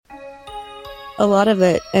a lot of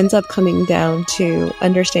it ends up coming down to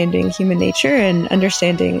understanding human nature and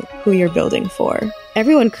understanding who you're building for.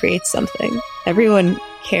 Everyone creates something. Everyone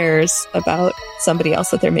cares about somebody else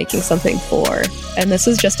that they're making something for. And this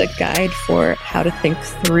is just a guide for how to think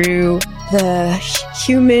through the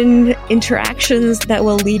human interactions that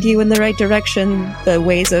will lead you in the right direction, the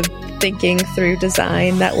ways of thinking through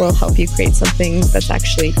design that will help you create something that's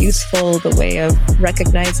actually useful, the way of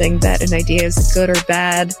recognizing that an idea is good or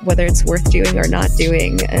bad, whether it's worth doing or not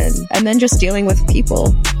doing, and then just dealing with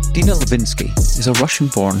people. Dina Lovinsky is a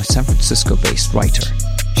Russian-born, San Francisco-based writer.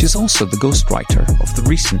 She's also the ghostwriter of the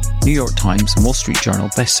recent New York Times and Wall Street Journal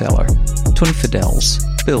bestseller, Tony Fadell's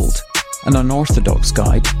Build, an unorthodox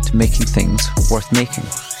guide to making things worth making.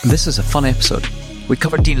 And this is a fun episode. We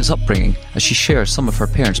cover Dina's upbringing as she shares some of her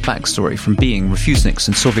parents' backstory from being refuseniks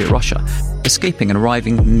in Soviet Russia, escaping and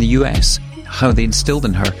arriving in the US, how they instilled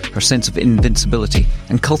in her sense of invincibility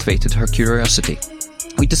and cultivated her curiosity.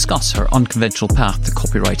 We discuss her unconventional path to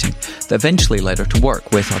copywriting that eventually led her to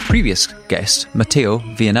work with our previous guest, Matteo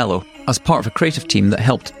Vianello, as part of a creative team that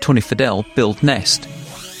helped Tony Fadell build Nest.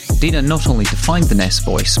 Dina not only defined the Nest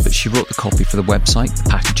voice, but she wrote the copy for the website, the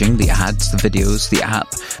packaging, the ads, the videos, the app,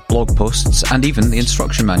 blog posts, and even the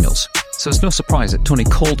instruction manuals. So it's no surprise that Tony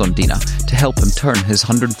called on Dina to help him turn his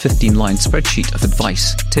 115-line spreadsheet of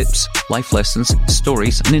advice, tips, life lessons,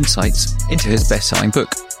 stories, and insights into his best-selling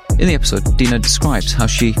book. In the episode, Dina describes how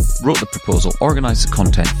she wrote the proposal, organised the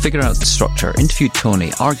content, figured out the structure, interviewed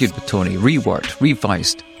Tony, argued with Tony, reworked,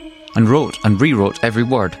 revised, and wrote and rewrote every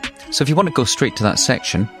word. So if you want to go straight to that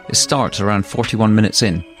section, it starts around 41 minutes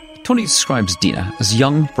in. Tony describes Dina as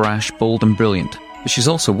young, brash, bold and brilliant, but she's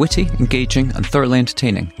also witty, engaging and thoroughly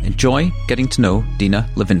entertaining. Enjoy getting to know Dina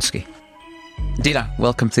Lovinsky. Dina,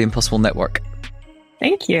 welcome to the Impossible Network.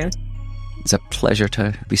 Thank you. It's a pleasure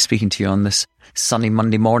to be speaking to you on this sunny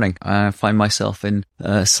Monday morning. I find myself in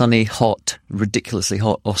sunny, hot, ridiculously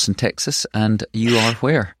hot Austin, Texas, and you are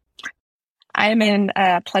where? I'm in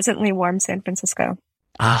pleasantly warm San Francisco.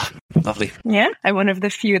 Ah, lovely. Yeah, I'm one of the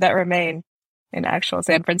few that remain in actual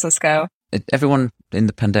San Francisco. Everyone in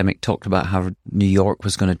the pandemic talked about how New York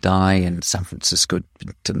was going to die and San Francisco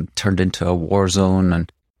turned into a war zone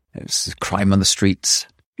and it was crime on the streets.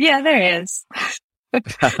 Yeah, there is.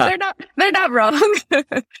 They're not wrong.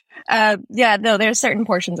 There's certain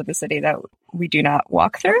portions of the city that we do not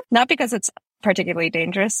walk through. Not because it's particularly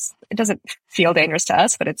dangerous. It doesn't feel dangerous to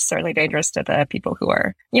us, but it's certainly dangerous to the people who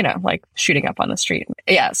are, like shooting up on the street.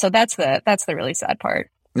 Yeah, so that's the really sad part.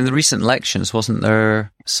 In the recent elections, wasn't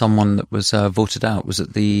there someone that was voted out? Was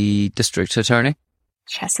it the district attorney?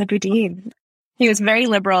 Chesabuddin. He was very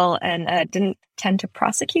liberal and didn't tend to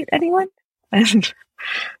prosecute anyone. And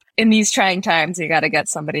in these trying times, you got to get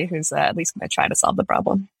somebody who's at least going to try to solve the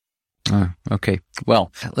problem. Oh, okay.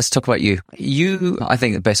 Well, let's talk about you. I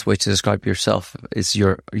think the best way to describe yourself is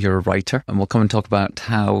you're a writer, and we'll come and talk about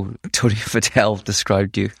how Tony Fadell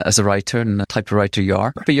described you as a writer and the type of writer you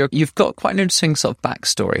are. But you've got quite an interesting sort of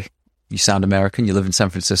backstory. You sound American, you live in San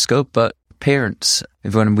Francisco, but parents,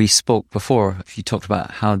 when we spoke before, you talked about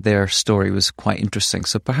how their story was quite interesting.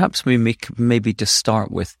 So perhaps we maybe just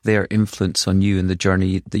start with their influence on you and the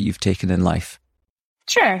journey that you've taken in life.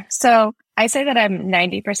 Sure. So I say that I'm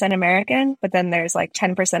 90% American, but then there's like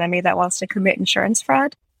 10% of me that wants to commit insurance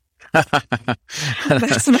fraud.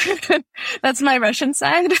 That's my Russian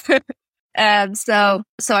side. So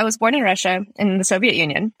I was born in Russia in the Soviet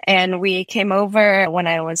Union, and we came over when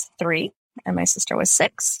I was 3 and my sister was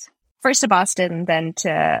 6. First to Boston, then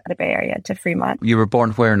to the Bay Area, to Fremont. You were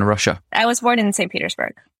born where in Russia? I was born in St.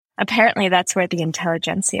 Petersburg. Apparently that's where the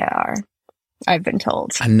intelligentsia are, I've been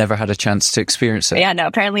told. I never had a chance to experience it. Yeah, no,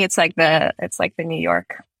 apparently it's like the New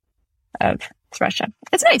York of Russia.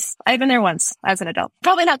 It's nice. I've been there once as an adult.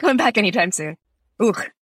 Probably not coming back anytime soon. Ooh.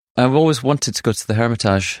 I've always wanted to go to the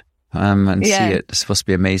Hermitage and see it. It's supposed to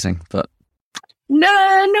be amazing, but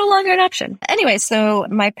no longer an option. Anyway, so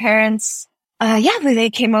my parents,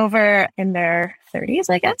 they came over in their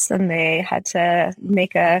 30s, I guess, and they had to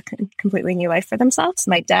make a completely new life for themselves.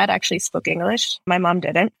 My dad actually spoke English. My mom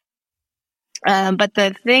didn't.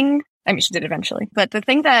 She did eventually. But the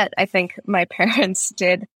thing that I think my parents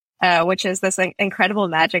did, which is this incredible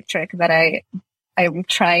magic trick that I'm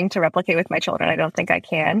trying to replicate with my children, I don't think I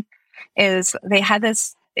can, is they had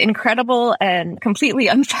this incredible and completely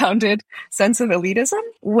unfounded sense of elitism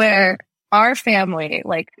where our family,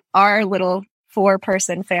 like our little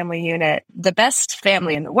 4-person family unit, the best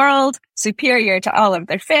family in the world, superior to all of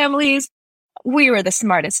their families. We were the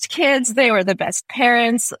smartest kids. They were the best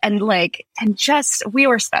parents. And we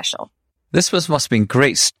were special. This must have been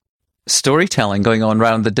great storytelling going on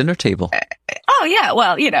around the dinner table. Oh, yeah.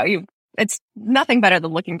 Well, you it's nothing better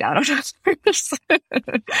than looking down on us.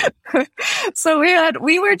 So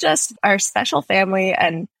we were just our special family,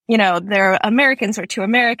 and the Americans were too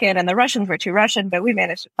American and the Russians were too Russian, but we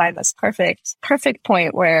managed to find this perfect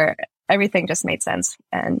point where everything just made sense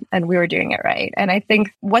and we were doing it right. And I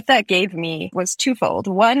think what that gave me was twofold.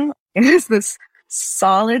 One is this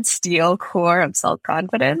solid steel core of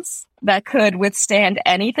self-confidence that could withstand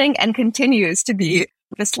anything and continues to be.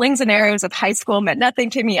 The slings and arrows of high school meant nothing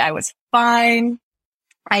to me. I was fine.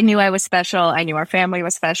 I knew I was special. I knew our family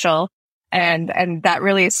was special. And that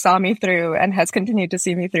really saw me through and has continued to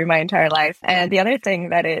see me through my entire life. And the other thing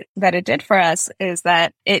that it did for us is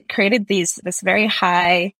that it created this very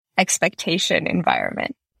high expectation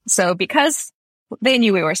environment. So because they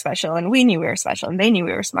knew we were special and we knew we were special and they knew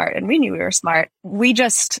we were smart and we knew we were smart, we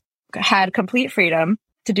just had complete freedom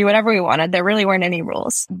to do whatever we wanted. There really weren't any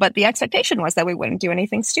rules, but the expectation was that we wouldn't do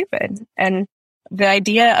anything stupid. And the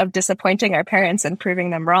idea of disappointing our parents and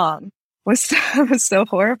proving them wrong was so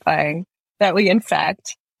horrifying that we, in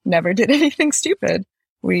fact, never did anything stupid.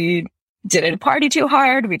 We didn't party too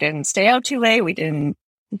hard. We didn't stay out too late. We didn't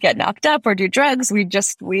get knocked up or do drugs. We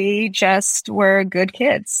just were good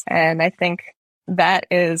kids. And I think that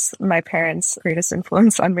is my parents' greatest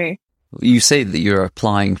influence on me. You say that you're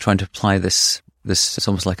trying to apply this is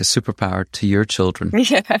almost like a superpower to your children.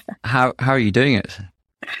 Yeah. How are you doing it?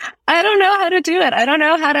 I don't know how to do it. I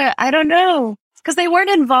don't know. Because they weren't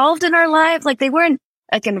involved in our lives. Like, they weren't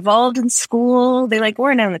involved in school. They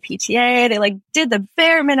weren't on the PTA. They did the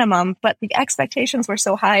bare minimum, but the expectations were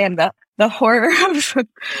so high and the horror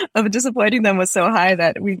of disappointing them was so high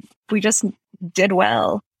that we just did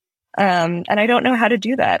well. And I don't know how to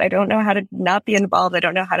do that. I don't know how to not be involved. I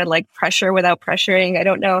don't know how to pressure without pressuring. I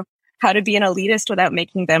don't know how to be an elitist without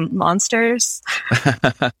making them monsters.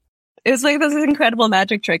 It's this incredible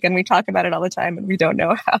magic trick, and we talk about it all the time, and we don't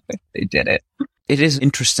know how they did it. It is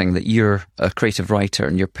interesting that you're a creative writer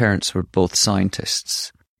and your parents were both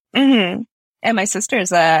scientists. Mm-hmm. And my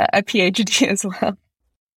sister's a PhD as well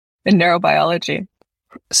in neurobiology.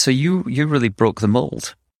 So you really broke the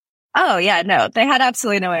mold. Oh, yeah, no. They had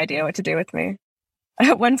absolutely no idea what to do with me.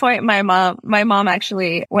 At one point, my mom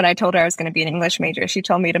actually, when I told her I was going to be an English major, she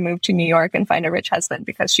told me to move to New York and find a rich husband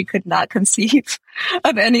because she could not conceive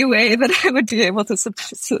of any way that I would be able to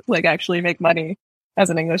actually make money as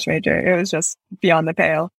an English major. It was just beyond the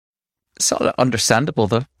pale. So understandable,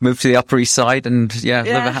 though. Move to the Upper East Side and live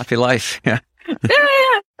a happy life. Yeah.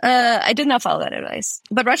 Yeah. I did not follow that advice.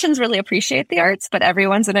 But Russians really appreciate the arts, but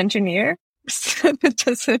everyone's an engineer.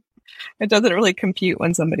 It doesn't really compute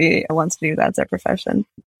when somebody wants to do that as their profession.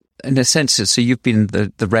 In a sense, so you've been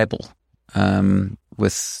the rebel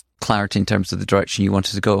with clarity in terms of the direction you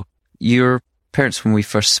wanted to go. Your parents, when we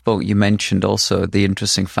first spoke, you mentioned also the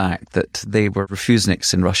interesting fact that they were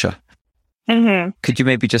refuseniks in Russia. Mm-hmm. Could you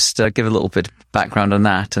maybe just give a little bit of background on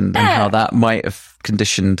that and how that might have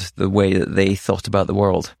conditioned the way that they thought about the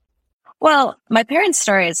world? Well, my parents'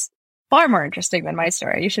 story is far more interesting than my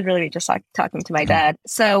story. You should really be just talking to my dad.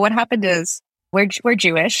 So what happened is we're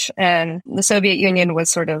Jewish, and the Soviet Union was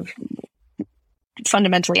sort of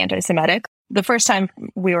fundamentally anti-Semitic. The first time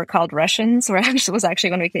we were called Russians was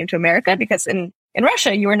actually when we came to America, because in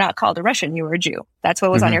Russia, you were not called a Russian, you were a Jew. That's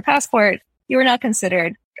what was on your passport. You were not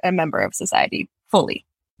considered a member of society fully.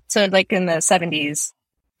 So in the 70s,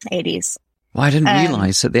 80s. Well, I didn't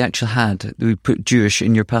realize that they actually we put Jewish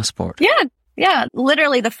in your passport. Yeah.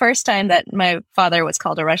 Literally the first time that my father was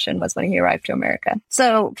called a Russian was when he arrived to America.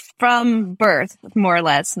 So from birth, more or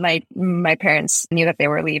less, my parents knew that they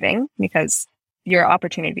were leaving because your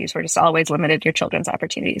opportunities were just always limited. Your children's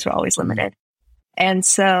opportunities were always limited. And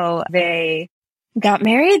so they got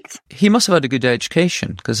married. He must have had a good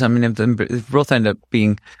education because, they both end up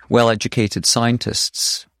being well-educated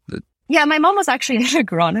scientists. Yeah, my mom was actually an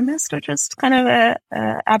agronomist, which is kind of a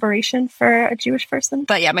aberration for a Jewish person.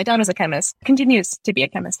 But yeah, my dad was a chemist, continues to be a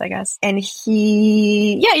chemist, I guess. And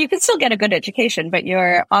you could still get a good education, but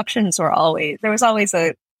your options were it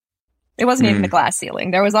wasn't even a glass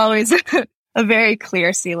ceiling. There was always a very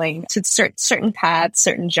clear ceiling to certain paths,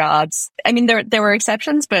 certain jobs. I mean, there were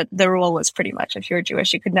exceptions, but the rule was pretty much if you were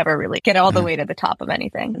Jewish, you could never really get all the way to the top of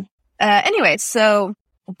anything. Anyway, so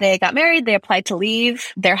they got married. They applied to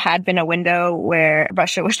leave. There had been a window where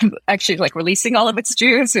Russia was actually releasing all of its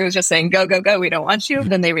Jews. It was just saying, go, go, go. We don't want you.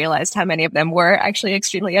 Then they realized how many of them were actually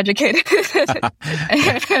extremely educated.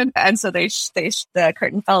 and so the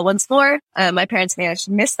curtain fell once more. My parents managed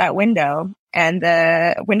to miss that window, and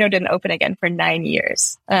the window didn't open again for 9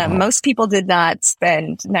 years. Most people did not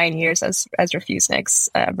spend 9 years as refuseniks,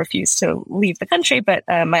 refused to leave the country. But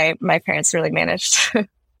my parents really managed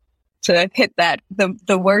to hit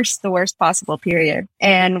the worst possible period.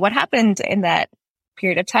 And what happened in that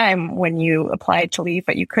period of time when you applied to leave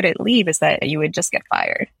but you couldn't leave is that you would just get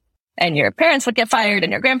fired, and your parents would get fired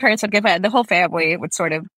and your grandparents would get fired. The whole family would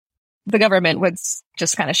the government would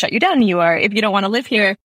just kind of shut you down. If you don't want to live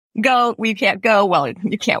here, go. We can't go. Well,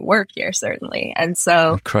 you can't work here, certainly. And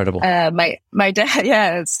so incredible. My dad,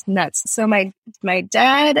 yeah, it's nuts. So my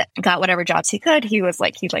dad got whatever jobs he could. He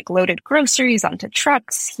loaded groceries onto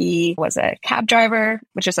trucks. He was a cab driver,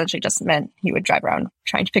 which essentially just meant he would drive around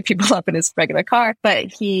trying to pick people up in his regular car.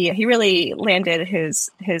 But he really landed his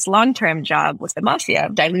long-term job with the mafia,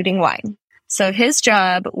 diluting wine. So his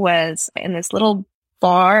job was in this little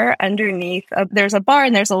bar underneath. There's a bar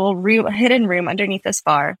and there's a little hidden room underneath this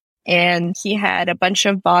bar. And he had a bunch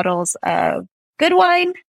of bottles of good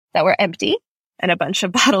wine that were empty and a bunch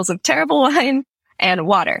of bottles of terrible wine and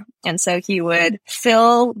water. And so he would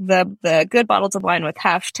fill the good bottles of wine with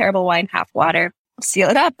half terrible wine, half water, seal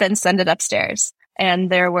it up and send it upstairs. And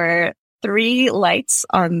there were 3 lights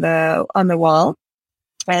on the wall.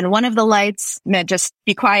 And one of the lights meant just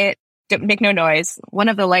be quiet, don't make no noise. One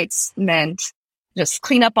of the lights meant just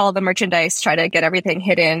clean up all the merchandise, try to get everything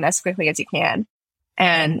hidden as quickly as you can.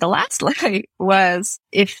 And the last light was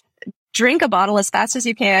drink a bottle as fast as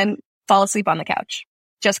you can, fall asleep on the couch.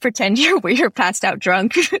 Just pretend you're passed out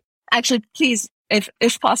drunk. Actually, please,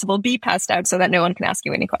 if possible, be passed out so that no one can ask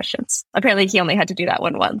you any questions. Apparently, he only had to do that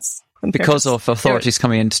one once. Because of authorities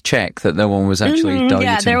coming in to check that no one was actually diluting.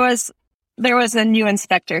 Yeah, there was a new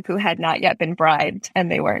inspector who had not yet been bribed,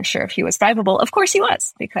 and they weren't sure if he was bribable. Of course he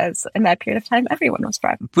was, because in that period of time, everyone was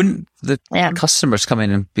bribed. Wouldn't the customers come in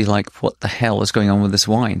and be like, what the hell is going on with this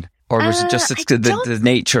wine? Or was it just the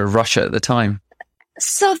nature of Russia at the time?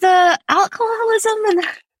 So the alcoholism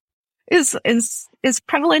is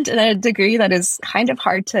prevalent in a degree that is kind of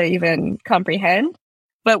hard to even comprehend.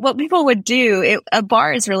 But what people would do, a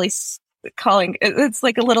bar is really it's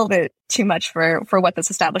like a little bit too much for what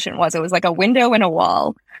this establishment was. It was like a window in a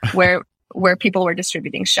wall where people were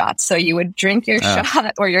distributing shots. So you would drink your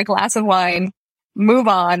shot or your glass of wine, move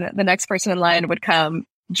on. The next person in line would come,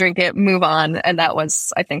 drink it, move on. And that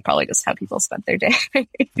was, I think, probably just how people spent their day.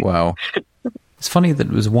 Wow. It's funny that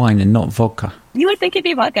it was wine and not vodka. You would think it'd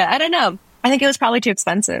be vodka. I don't know. I think it was probably too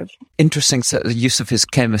expensive. Interesting use of his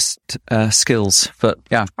chemist skills, but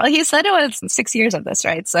yeah. Well, he said it was 6 years of this,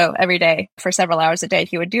 right? So every day for several hours a day,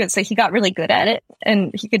 he would do it. So he got really good at it,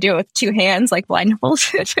 and he could do it with 2 hands, like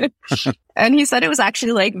blindfolded. And he said it was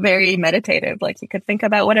actually like very meditative. Like he could think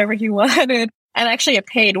about whatever he wanted, and actually it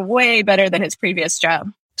paid way better than his previous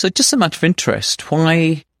job. So just a matter of interest,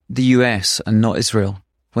 why the US and not Israel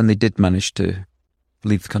when they did manage to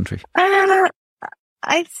leave the country?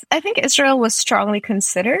 I think Israel was strongly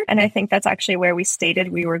considered, and I think that's actually where we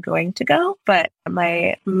stated we were going to go. But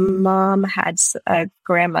my mom had a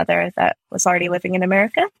grandmother that was already living in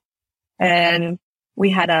America, and we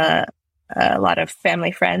had a lot of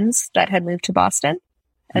family friends that had moved to Boston.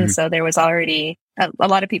 And so there was already a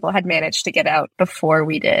lot of people had managed to get out before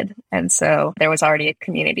we did. And so there was already a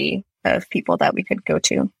community of people that we could go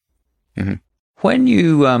to. Mm-hmm. When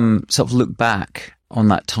you sort of look back on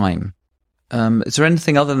that time, is there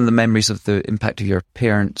anything other than the memories of the impact of your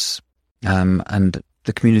parents and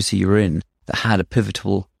the community you were in that had a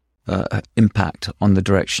pivotal impact on the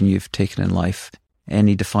direction you've taken in life?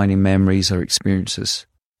 Any defining memories or experiences?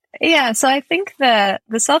 Yeah, so I think the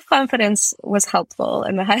self-confidence was helpful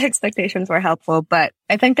and the high expectations were helpful, but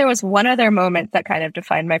I think there was one other moment that kind of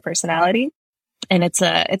defined my personality, and it's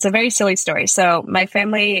a very silly story. So my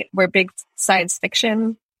family were big science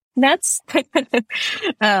fiction nuts.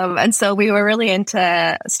 And so we were really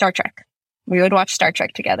into Star Trek. We would watch Star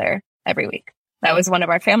Trek together every week. That was one of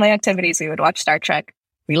our family activities. We would watch Star Trek.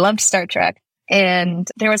 We loved Star Trek. And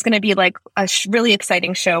there was going to be like a really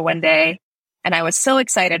exciting show one day. And I was so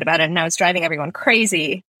excited about it. And I was driving everyone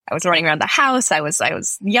crazy. I was running around the house. I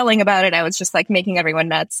was yelling about it. I was just like making everyone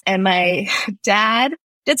nuts. And my dad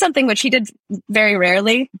did something which he did very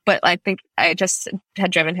rarely, but I think I just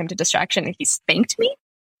had driven him to distraction, and he spanked me.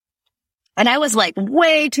 And I was like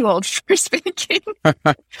way too old for spanking.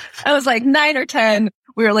 I was like 9 or 10.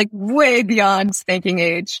 We were like way beyond spanking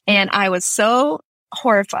age. And I was so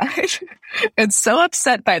horrified and so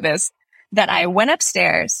upset by this that I went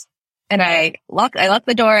upstairs and I locked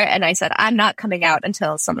the door and I said, I'm not coming out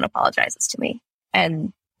until someone apologizes to me.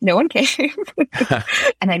 And no one came.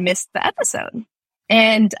 And I missed the episode.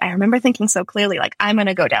 And I remember thinking so clearly, like, I'm going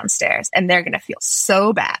to go downstairs and they're going to feel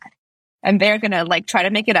so bad. And they're going to like try to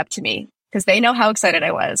make it up to me, because they know how excited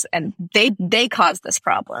I was, and they caused this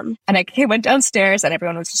problem. And I went downstairs, and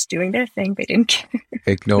everyone was just doing their thing. They didn't care.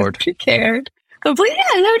 Ignored. Nobody cared. Completely,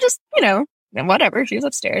 yeah, no, just, whatever. She was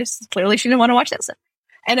upstairs. Clearly she didn't want to watch this.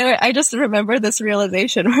 And I just remember this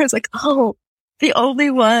realization where I was like, oh, the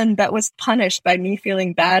only one that was punished by me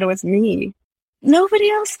feeling bad was me. Nobody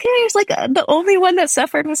else cares. Like, the only one that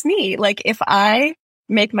suffered was me. Like, if I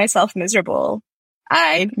make myself miserable,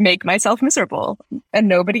 I make myself miserable, and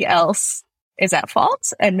nobody else is at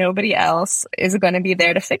fault, and nobody else is going to be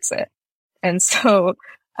there to fix it. And so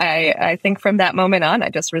I think from that moment on, I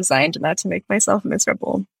just resigned not to make myself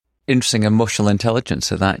miserable. Interesting emotional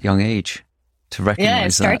intelligence at that young age to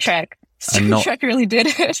recognize Star that. Trek. Star Trek really did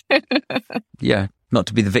it. Yeah, not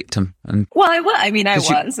to be the victim. And well, I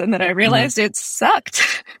was, and then I realized it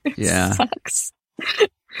sucked. It sucks.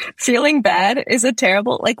 Feeling bad is a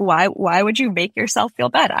terrible, like, why would you make yourself feel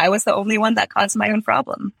bad? I was the only one that caused my own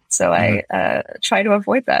problem. So I try to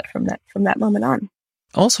avoid that from that moment on.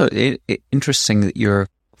 Also, interesting that your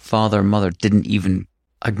father and mother didn't even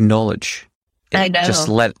acknowledge it. I know. Just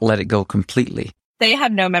let it go completely. They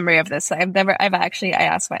have no memory of this. I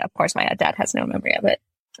asked of course my dad has no memory of it.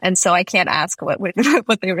 And so I can't ask what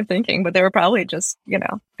they were thinking, but they were probably just,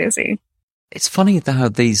 busy. It's funny how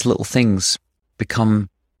these little things become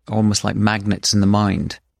almost like magnets in the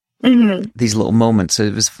mind. Mm-hmm. These little moments.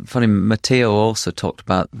 It was funny. Matteo also talked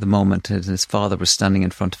about the moment his father was standing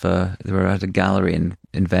in front of they were at a gallery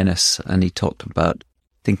in Venice, and he talked about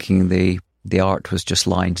thinking the art was just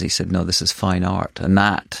lines. He said, no, this is fine art. And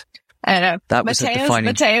that was defining.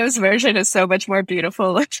 Matteo's version is so much more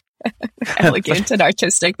beautiful, elegant and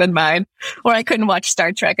artistic than mine, or I couldn't watch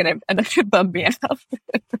Star Trek and it bummed me out.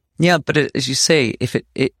 Yeah, but as you say, if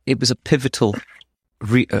it was a pivotal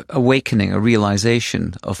awakening, a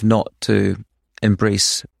realization of not to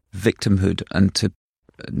embrace victimhood and to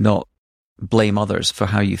not blame others for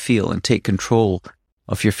how you feel and take control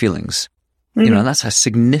of your feelings. Mm-hmm. That's a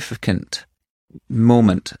significant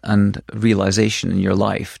moment and realization in your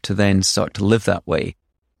life to then start to live that way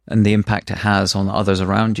and the impact it has on others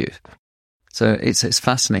around you. So it's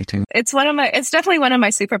fascinating. It's definitely one of my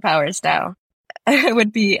superpowers now. I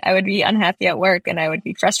would be unhappy at work and I would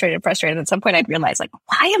be frustrated. At some point I'd realize, like,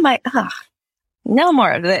 why am I, no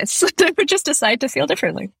more of this. I would just decide to feel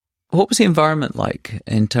differently. What was the environment like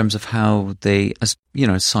in terms of how they, as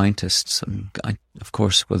scientists, of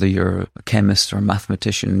course, whether you're a chemist or a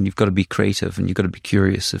mathematician, you've got to be creative and you've got to be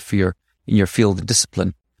curious if you're in your field of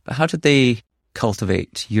discipline. But how did they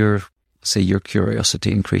cultivate your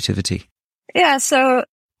curiosity and creativity? Yeah, so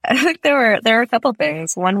I think there were a couple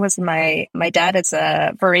things. One was my dad is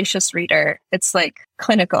a voracious reader. It's like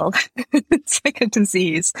clinical. It's like a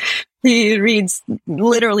disease. He reads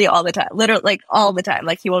literally all the time.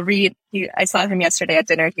 Like he will read. I saw him yesterday at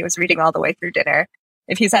dinner. He was reading all the way through dinner.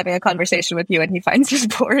 If he's having a conversation with you and he finds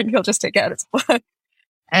it boring, he'll just take out his book.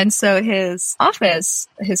 And so his office,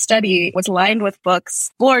 his study was lined with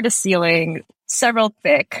books, floor to ceiling, several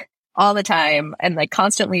thick, all the time, and like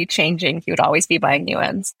constantly changing. He would always be buying new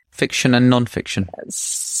ones. Fiction and non-fiction.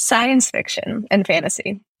 Science fiction and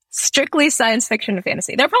fantasy. Strictly science fiction and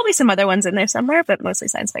fantasy. There are probably some other ones in there somewhere, but mostly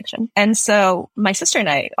science fiction. And so my sister and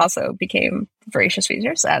I also became voracious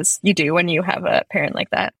readers, as you do when you have a parent like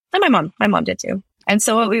that. And my mom did too. And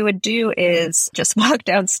so what we would do is just walk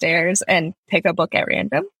downstairs and pick a book at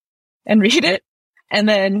random and read it. And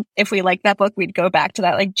then if we liked that book, we'd go back to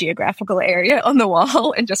that like geographical area on the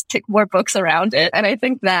wall and just pick more books around it. And I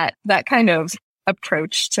think that kind of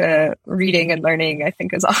approach to reading and learning, I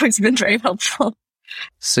think, has always been very helpful.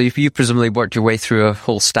 So you presumably worked your way through a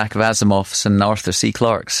whole stack of Asimovs and Arthur C.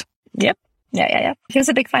 Clarke's. Yep. Yeah. He was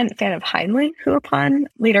a big fan of Heinlein, who upon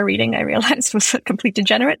later reading I realized was a complete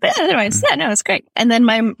degenerate. But anyways, it's great. And then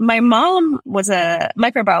my mom was a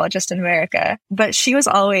microbiologist in America, but she was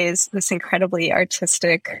always this incredibly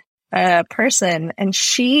artistic person, and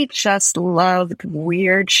she just loved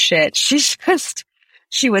weird shit.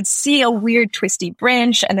 She would see a weird twisty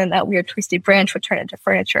branch, and then that weird twisty branch would turn into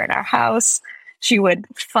furniture in our house. She would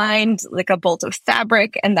find like a bolt of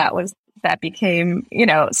fabric, and that became,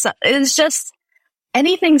 so it was just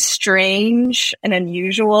anything strange and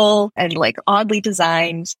unusual and like oddly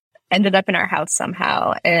designed ended up in our house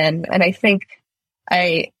somehow. And I think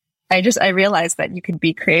I realized that you could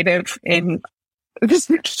be creative in this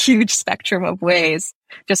huge spectrum of ways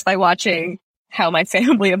just by watching how my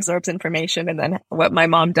family absorbs information and then what my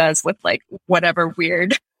mom does with like whatever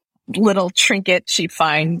weird little trinket she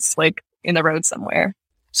finds like in the road somewhere.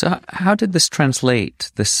 So how did this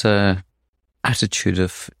translate, this attitude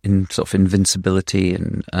of sort of invincibility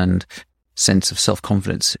and sense of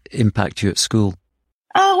self-confidence impact you at school?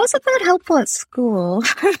 Oh, wasn't that helpful at school?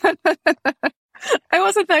 I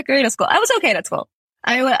wasn't that great at school. I was okay at school.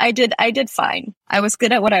 I did fine. I was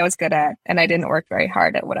good at what I was good at, and I didn't work very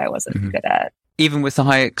hard at what I wasn't good at. Even with the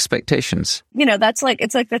high expectations? That's like,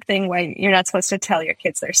 it's like the thing where you're not supposed to tell your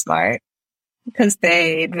kids they're smart because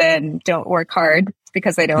they then don't work hard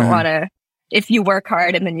because they don't want to. If you work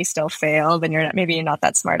hard and then you still fail, then maybe you're not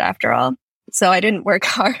that smart after all. So I didn't work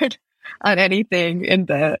hard on anything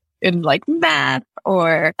in like math,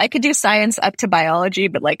 or I could do science up to biology,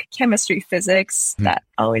 but like chemistry, physics, that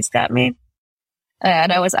always got me.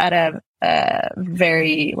 And I was at a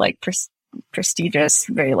very like prestigious,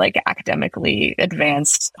 very like academically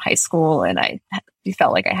advanced high school, and I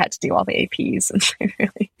felt like I had to do all the APs, and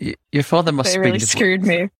really, your father must have really screwed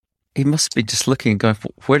me. He must be just looking and going,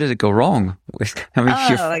 where did it go wrong? I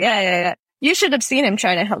mean, yeah. You should have seen him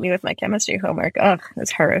trying to help me with my chemistry homework. Oh, it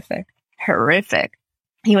was horrific.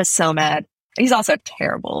 He was so mad. He's also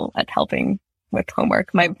terrible at helping with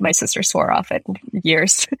homework. My sister swore off it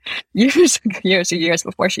years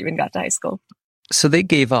before she even got to high school. So they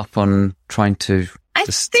gave up on trying to. I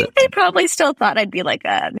think they probably still thought I'd be like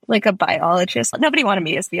a biologist. Nobody wanted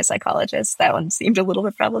me to be a psychologist. That one seemed a little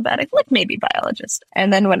bit problematic. Like maybe biologist.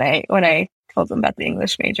 And then when I told them about the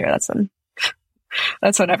English major,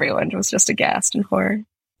 that's when everyone was just aghast in horror.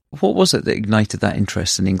 What was it that ignited that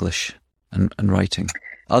interest in English and writing?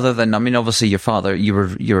 Other than, I mean, obviously your father,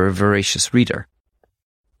 you're a voracious reader.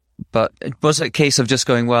 But was it a case of just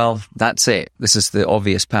going, well, that's it. This is the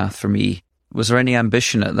obvious path for me. Was there any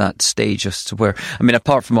ambition at that stage as to where, I mean,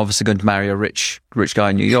 apart from obviously going to marry a rich guy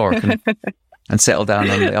in New York and settle down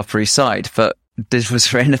on the Upper East Side, but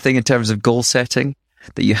was there anything in terms of goal setting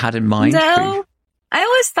that you had in mind? No, I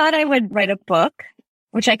always thought I would write a book,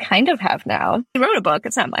 which I kind of have now. I wrote a book.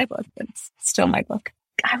 It's not my book, but it's still my book.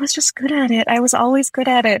 I was just good at it. I was always good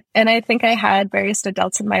at it. And I think I had various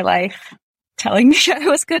adults in my life telling me I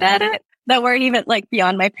was good at it that were even like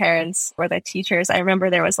beyond my parents or the teachers. I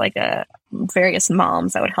remember there was like various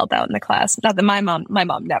moms that would help out in the class. Not that my mom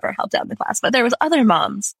never helped out in the class, but there was other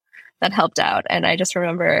moms that helped out. And I just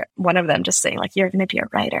remember one of them just saying like, you're going to be a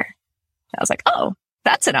writer. I was like, oh,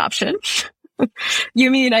 that's an option.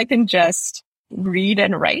 You mean I can just read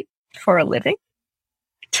and write for a living?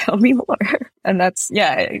 Tell me more. And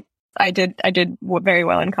I did very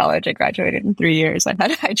well in college. I graduated in 3 years. I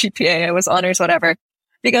had a high GPA. I was honors, whatever,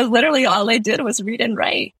 because literally all I did was read and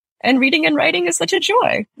write. And reading and writing is such a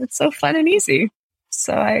joy. It's so fun and easy.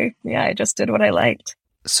 So I just did what I liked.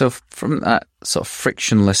 So from that sort of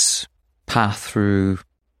frictionless path through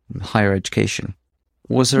higher education,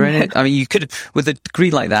 was there any, I mean, you could have, with a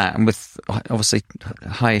degree like that and with obviously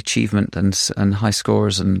high achievement and high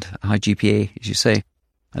scores and high GPA, as you say,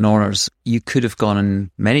 and honours, you could have gone in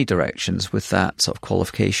many directions with that sort of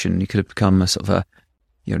qualification. You could have become a sort of a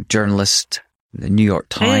journalist, the New York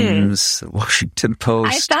Times, the Washington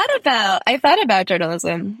Post. I thought about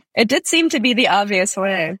journalism. It did seem to be the obvious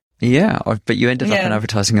way. Yeah, but you ended up in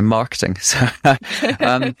advertising and marketing. So,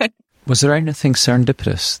 was there anything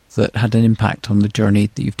serendipitous that had an impact on the journey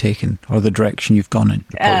that you've taken or the direction you've gone in?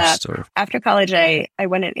 After college, I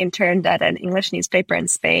went and interned at an English newspaper in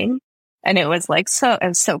Spain. And it was like so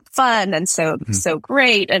fun and so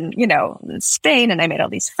great. And, Spain, and I made all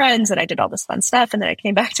these friends and I did all this fun stuff. And then I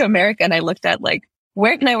came back to America and I looked at like,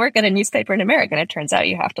 where can I work at a newspaper in America? And it turns out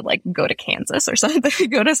you have to like go to Kansas or something. You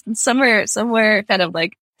go to somewhere kind of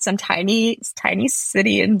like some tiny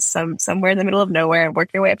city in somewhere in the middle of nowhere and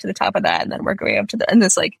work your way up to the top of that and then work your way up to and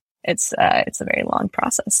this like, it's a very long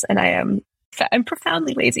process. And I'm a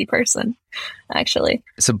profoundly lazy person, actually.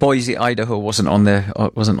 So Boise, Idaho wasn't on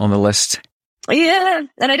the list. Yeah,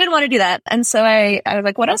 and I didn't want to do that. And so I was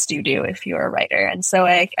like, what else do you do if you're a writer? And so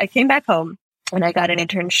I came back home and I got an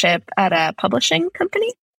internship at a publishing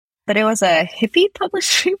company, but it was a hippie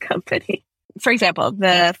publishing company. For example,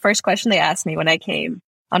 the first question they asked me when I came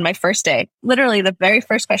on my first day, literally the very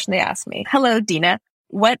first question they asked me, hello, Dina,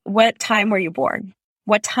 what time were you born?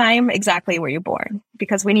 What time exactly were you born?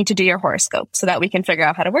 Because we need to do your horoscope so that we can figure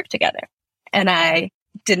out how to work together. And I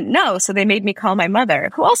didn't know. So they made me call my mother,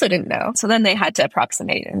 who also didn't know. So then they had to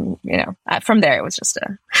approximate. And, from there, it was just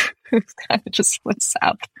it kind of just went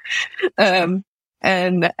south. And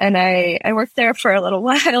I worked there for a little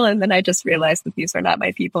while. And then I just realized that these were not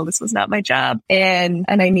my people. This was not my job. And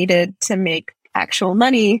I needed to make actual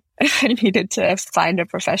money. I needed to find a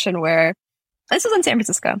profession where this was in San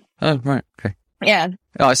Francisco. Oh, right. Okay. Yeah.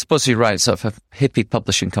 Oh, I suppose you're right. Sort of a hippie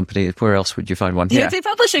publishing company. Where else would you find one? Hippie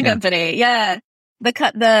publishing company. Yeah.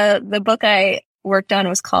 The book I worked on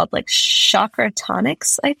was called like Chakra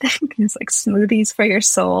Tonics, I think. It's like smoothies for your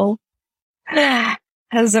soul. That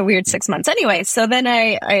was a weird 6 months. Anyway, so then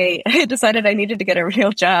I decided I needed to get a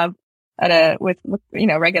real job with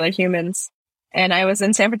regular humans. And I was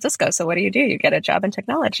in San Francisco. So what do? You get a job in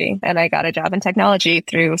technology. And I got a job in technology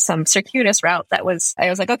through some circuitous route I was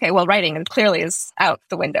like, okay, well, writing clearly is out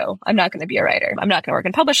the window. I'm not going to be a writer. I'm not going to work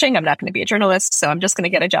in publishing. I'm not going to be a journalist. So I'm just going to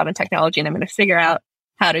get a job in technology and I'm going to figure out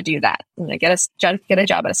how to do that. And I get a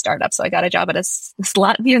job at a startup. So I got a job at a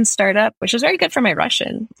Latvian startup, which was very good for my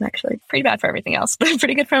Russian. It's actually pretty bad for everything else, but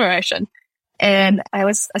pretty good for my Russian. And I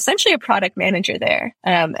was essentially a product manager there,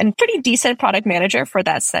 and pretty decent product manager for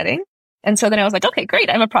that setting. And so then I was like, okay,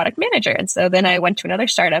 great, I'm a product manager. And so then I went to another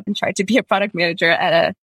startup and tried to be a product manager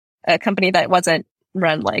at a company that wasn't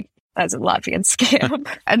run like as a Latvian scam.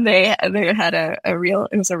 And they had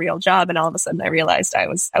it was a real job. And all of a sudden I realized I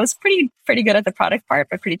was pretty good at the product part,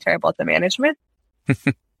 but pretty terrible at the management.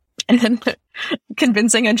 And then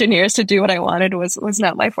convincing engineers to do what I wanted was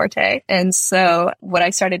not my forte. And so what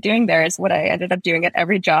I started doing there is what I ended up doing at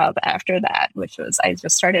every job after that, which was I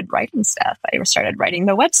just started writing stuff. I started writing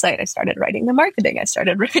the website. I started writing the marketing. I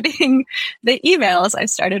started writing the emails. I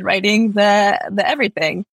started writing the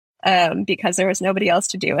everything, because there was nobody else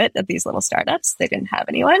to do it at these little startups. They didn't have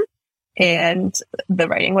anyone. And the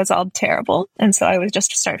writing was all terrible. And so I was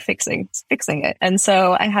just to start fixing it. And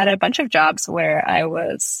so I had a bunch of jobs where I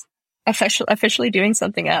was officially doing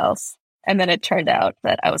something else. And then it turned out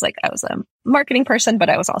that I was a marketing person, but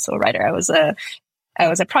I was also a writer. I was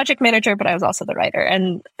a project manager, but I was also the writer.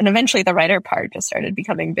 And eventually the writer part just started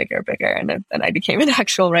becoming bigger. And I became an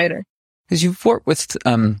actual writer. Because you've worked with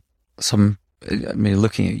looking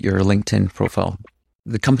at your LinkedIn profile,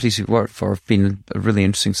 the companies you've worked for have been a really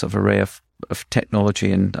interesting sort of array of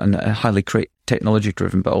technology and highly technology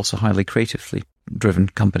driven, but also highly creatively driven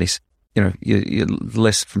companies. You know, you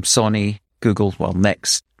list from Sony, Google,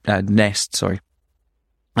 Nest, and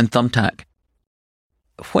Thumbtack.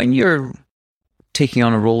 When you're taking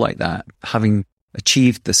on a role like that, having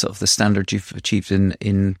achieved the sort of the standard you've achieved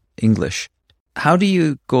in English, how do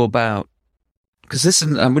you go about? Because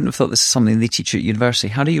I wouldn't have thought this is something they teach you at university.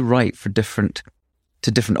 How do you write for different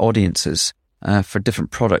audiences, for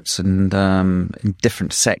different products and in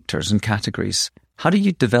different sectors and categories? How do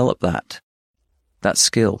you develop that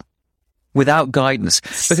skill without guidance?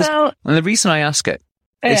 Because and the reason I ask it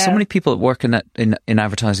is so many people that work in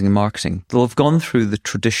advertising and marketing, they'll have gone through the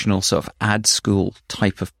traditional sort of ad school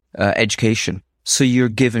type of education. So you're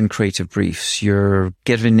given creative briefs, you're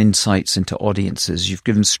given insights into audiences, you've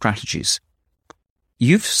given strategies.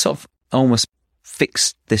 You've sort of almost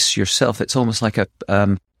fixed this yourself. It's almost like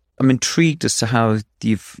I'm intrigued as to how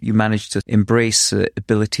you managed to embrace the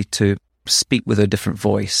ability to speak with a different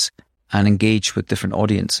voice and engage with different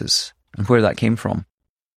audiences, and where that came from.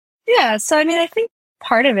 Yeah. So, I think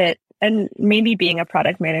part of it, and maybe being a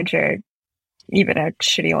product manager, even a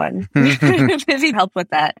shitty one, maybe helped with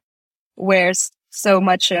that, where so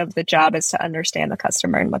much of the job is to understand the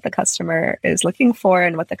customer and what the customer is looking for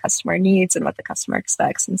and what the customer needs and what the customer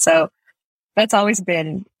expects. And so that's always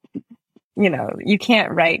been, you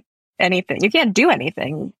can't write anything. You can't do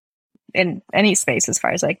anything in any space as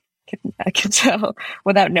far as I can tell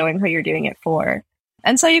without knowing who you're doing it for.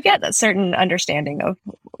 And so you get a certain understanding of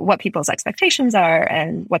what people's expectations are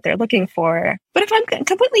and what they're looking for. But if I'm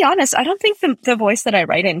completely honest, I don't think the voice that I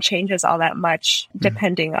write in changes all that much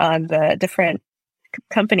depending on the different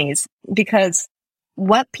companies, because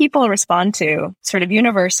what people respond to sort of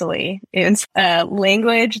universally is a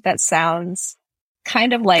language that sounds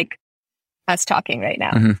kind of like us talking right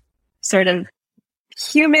now, sort of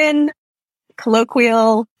human,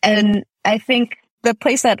 colloquial. And I think the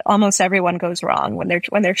place that almost everyone goes wrong when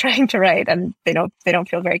they're trying to write and they don't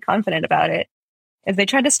feel very confident about it is they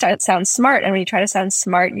try to sound smart. And when you try to sound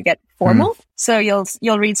smart, you get formal. So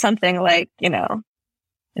you'll read something like,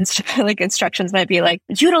 instructions might be like,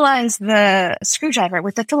 utilize the screwdriver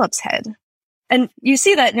with the Phillips head. And you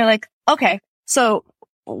see that and you're like, okay, so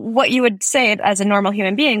what you would say as a normal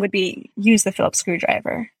human being would be use the Phillips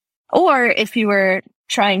screwdriver. Or if you were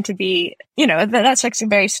trying to be, that's like some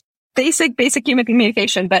very basic human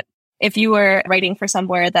communication. But if you were writing for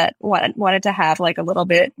somewhere that wanted to have like a little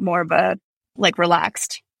bit more of a like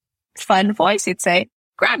relaxed, fun voice, you'd say,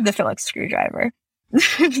 grab the Phillips screwdriver.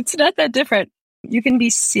 It's not that different. You can be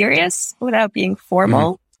serious without being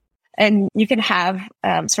formal, and you can have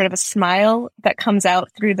sort of a smile that comes out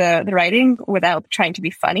through the writing without trying to be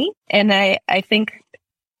funny. And I think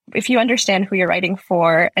if you understand who you're writing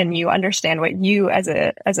for and you understand what you as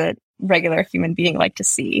a regular human being like to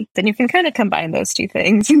see, then you can kind of combine those two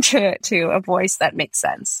things into a voice that makes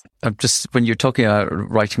sense. Just when you're talking about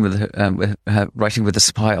writing with a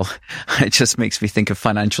smile, it just makes me think of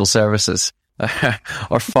financial services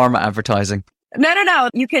or pharma advertising. No.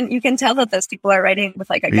 You can tell that those people are writing with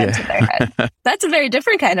like a gun to their head. That's a very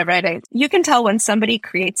different kind of writing. You can tell when somebody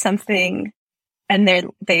creates something and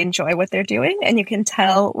they enjoy what they're doing, and you can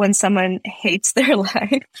tell when someone hates their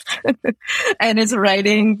life and is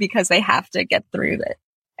writing because they have to get through it.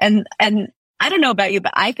 And I don't know about you,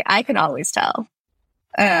 but I can always tell.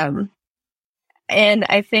 And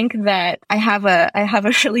I think that I have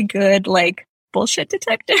a really good like bullshit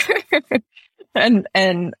detector.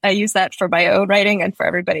 And I use that for my own writing and for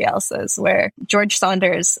everybody else's, where George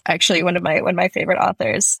Saunders, actually one of my favorite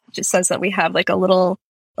authors, just says that we have like a little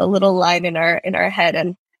line in our head,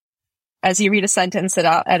 and as you read a sentence, it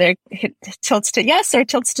either tilts to yes or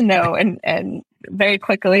tilts to no, and very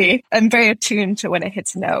quickly, I'm very attuned to when it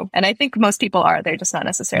hits no. And I think most people are, they're just not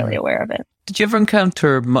necessarily aware of it. Did you ever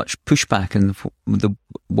encounter much pushback in the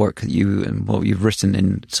work that you and what you've written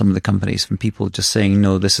in some of the companies from people just saying,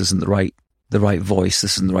 no, this isn't the right voice,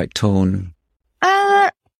 this isn't the right tone?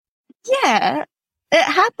 Yeah.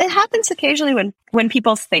 It happens occasionally when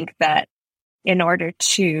people think that in order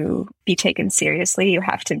to be taken seriously, you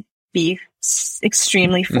have to be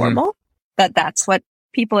extremely formal, that's what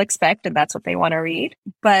people expect and that's what they want to read.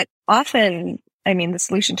 But often, I mean, the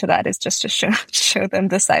solution to that is just to show them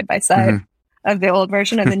the side by side of the old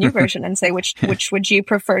version and the new version and say, which would you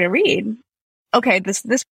prefer to read? Okay,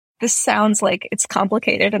 this sounds like it's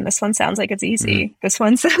complicated and this one sounds like it's easy. This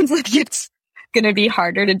one sounds like it's going to be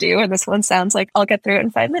harder to do, and this one sounds like I'll get through it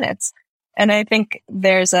in 5 minutes. And I think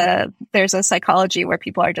there's a psychology where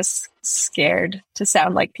people are just scared to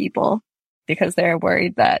sound like people because they're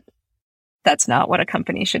worried that that's not what a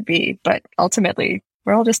company should be. But ultimately,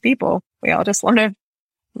 we're all just people. We all just want to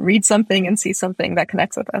read something and see something that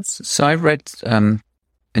connects with us. So I read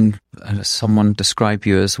someone describe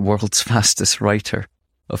you as world's fastest writer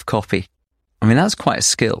of copy. I mean, that's quite a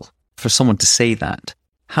skill for someone to say that.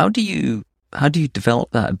 How do you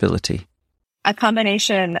develop that ability? A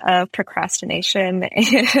combination of procrastination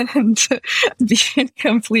and being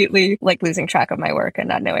completely like losing track of my work and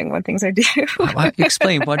not knowing when things are due.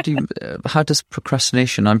 Explain, how does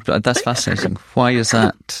procrastination, that's fascinating. Why is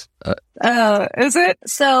that? Is it?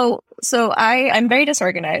 So I'm very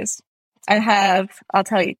disorganized. I'll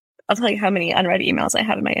tell you how many unread emails I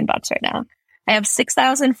have in my inbox right now. I have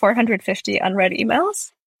 6,450 unread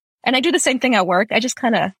emails, and I do the same thing at work. I just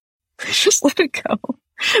kind of just let it go.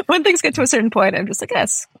 When things get to a certain point, I'm just like,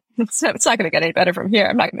 yes, it's not going to get any better from here.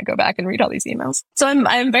 I'm not going to go back and read all these emails. So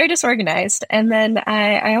I'm very disorganized. And then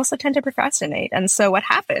I also tend to procrastinate. And so what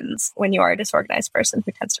happens when you are a disorganized person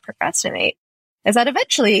who tends to procrastinate is that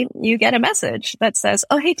eventually you get a message that says,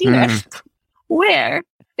 oh, hey, Dina, where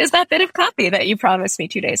is that bit of copy that you promised me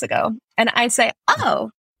 2 days ago? And I say,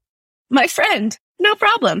 oh, my friend, no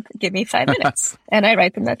problem. Give me 5 minutes. And I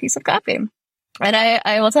write them that piece of copy. And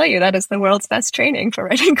I will tell you, that is the world's best training for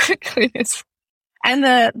writing quickly. And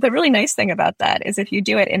the really nice thing about that is if you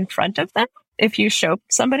do it in front of them, if you show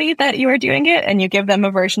somebody that you are doing it and you give them a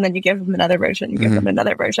version, then you give them another version, you give them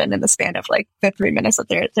another version in the span of like the 3 minutes that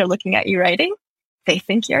they're looking at you writing, they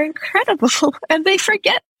think you're incredible and they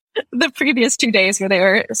forget the previous 2 days where they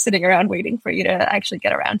were sitting around waiting for you to actually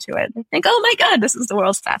get around to it. They think, oh my God, this is the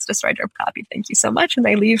world's fastest writer of copy. Thank you so much. And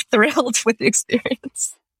they leave thrilled with the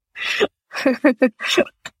experience.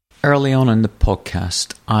 Early on in the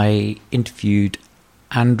podcast, I interviewed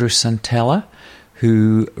Andrew Santella,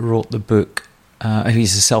 who wrote the book.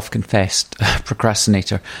 He's a self-confessed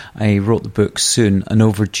procrastinator. I wrote the book Soon, An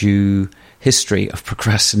Overdue History of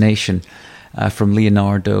Procrastination, from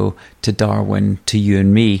Leonardo to Darwin to you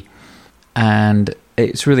and me. And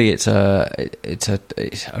it's a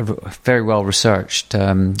very well researched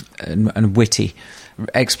and witty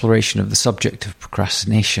exploration of the subject of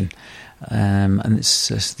procrastination. And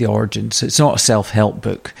it's the origins. It's not a self-help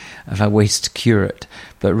book of ways to cure it,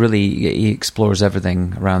 but really he explores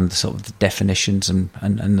everything around the sort of the definitions and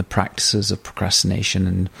the practices of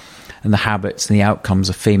procrastination and the habits and the outcomes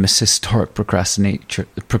of famous historic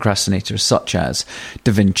procrastinators such as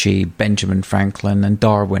Da Vinci, Benjamin Franklin, and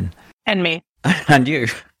Darwin. And me. And you.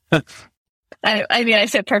 I mean, I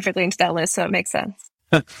fit perfectly into that list, so it makes sense.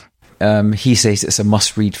 He says it's a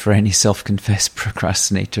must-read for any self-confessed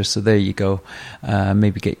procrastinator. So there you go.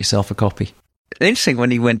 Maybe get yourself a copy. Interesting when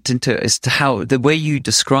he went into it as to how the way you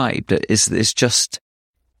described it is just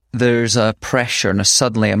there's a pressure and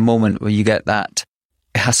suddenly a moment where you get that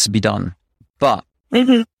it has to be done. But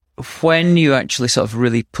when you actually sort of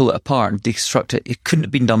really pull it apart and deconstruct it, it couldn't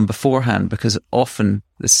have been done beforehand because often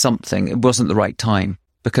there's something, it wasn't the right time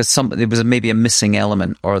because there was maybe a missing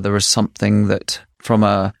element or there was something that from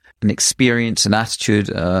an experience, an attitude,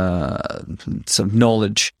 some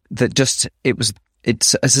knowledge that just, it was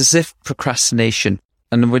it's as if procrastination,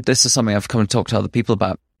 and this is something I've come to talk to other people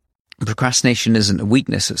about, procrastination isn't a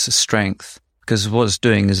weakness, it's a strength. Because what it's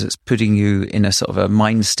doing is it's putting you in a sort of a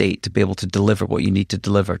mind state to be able to deliver what you need to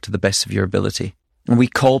deliver to the best of your ability. And we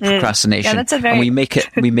call procrastination, and we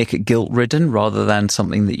make it guilt-ridden rather than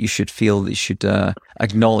something that you should feel, that you should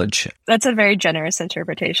acknowledge. That's a very generous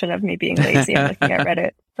interpretation of me being lazy and looking at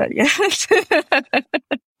Reddit. But yeah,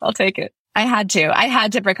 I'll take it. I had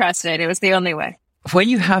to procrastinate. It was the only way. When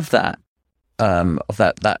you have that, of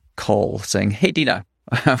that call saying, "Hey Dina,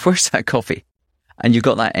 where's that coffee?" and you've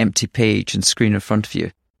got that empty page and screen in front of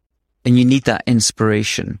you, and you need that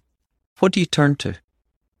inspiration, what do you turn to?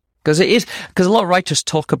 Because a lot of writers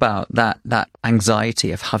talk about that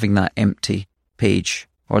anxiety of having that empty page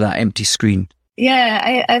or that empty screen.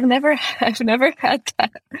 Yeah, I've never had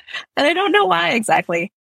that, and I don't know why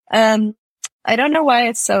exactly. I don't know why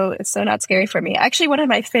it's so not scary for me. Actually, one of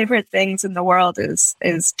my favorite things in the world is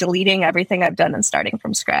deleting everything I've done and starting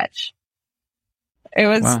from scratch.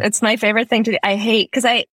 It's my favorite thing to do. I hate, because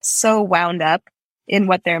I so wound up in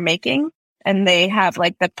what they're making, and they have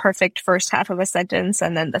like the perfect first half of a sentence,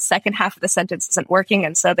 and then the second half of the sentence isn't working,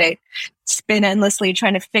 and so they spin endlessly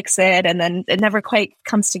trying to fix it, and then it never quite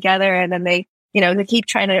comes together, and then they keep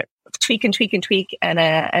trying to tweak and tweak and tweak,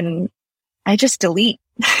 and I just delete.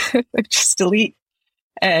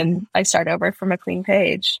 And I start over from a clean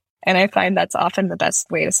page. And I find that's often the best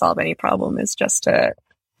way to solve any problem, is just to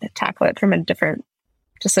tackle it from a different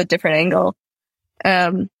angle.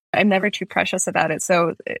 I'm never too precious about it.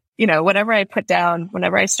 So, whatever I put down,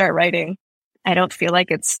 whenever I start writing, I don't feel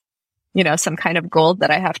like it's, some kind of gold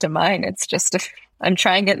that I have to mine. It's just, if I'm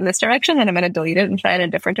trying it in this direction, then I'm going to delete it and try it in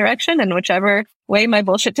a different direction. And whichever way my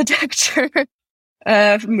bullshit detector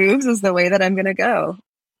moves is the way that I'm going to go.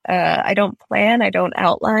 I don't plan. I don't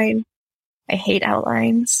outline. I hate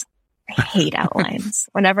outlines.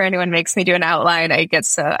 Whenever anyone makes me do an outline, it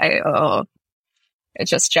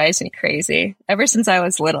just drives me crazy. Ever since I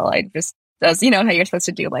was little, I just does, how you're supposed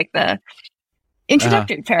to do like the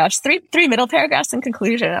introductory paragraphs, three middle paragraphs and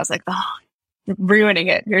conclusion. I was like, oh, ruining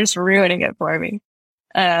it. You're just ruining it for me.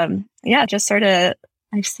 Just sort of,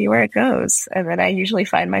 I see where it goes. And then I usually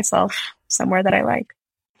find myself somewhere that I like,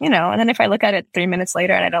 and then if I look at it 3 minutes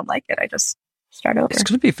later and I don't like it, I just start over. It's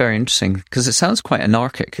going to be very interesting because it sounds quite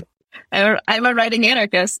anarchic. I'm a writing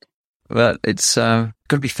anarchist. Well, it's going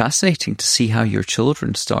to be fascinating to see how your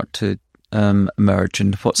children start to emerge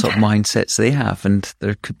and what sort of mindsets they have. And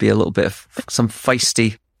there could be a little bit of some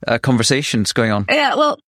feisty conversations going on. Yeah,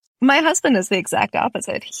 well, my husband is the exact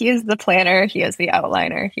opposite. He is the planner. He is the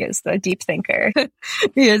outliner. He is the deep thinker.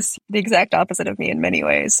 He is the exact opposite of me in many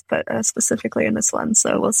ways, but specifically in this one.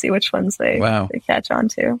 So we'll see which ones they catch on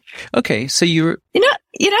to. Okay, so you're...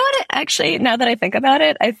 You know what? Actually, now that I think about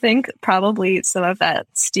it, I think probably some of that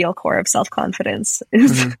steel core of self-confidence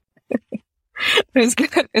is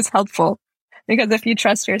is helpful, because if you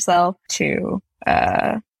trust yourself to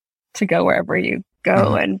go wherever you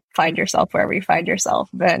go and find yourself wherever you find yourself,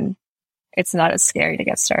 then it's not as scary to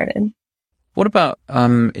get started. What about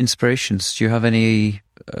inspirations? Do you have any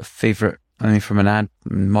favorite, from an ad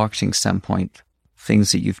marketing standpoint,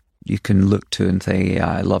 things that you can look to and say,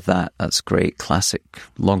 yeah, I love that. That's great. Classic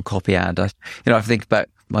long copy ad. I think about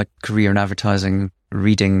my career in advertising,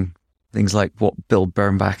 reading things like what Bill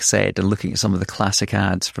Bernbach said and looking at some of the classic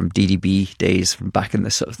ads from DDB days from back in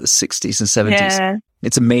the sort of the 60s and 70s. Yeah.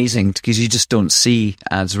 It's amazing because you just don't see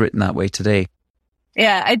ads written that way today.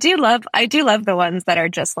 Yeah, I do love the ones that are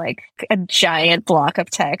just like a giant block of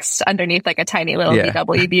text underneath like a tiny little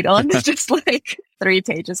VW Beetle, and it's just like 3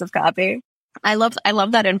 pages of copy. I love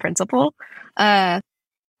that in principle. I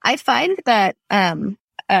find that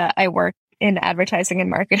I work in advertising and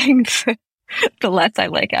marketing. The less I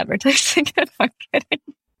like advertising and marketing.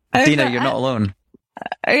 Dina, you're not alone.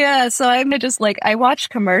 Yeah, so I'm just like, I watch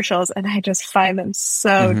commercials and I just find them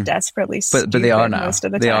so desperately stupid. But they are now. Most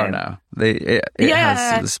of the they time. are now.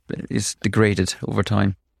 It's degraded over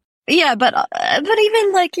time. Yeah, but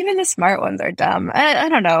even the smart ones are dumb. I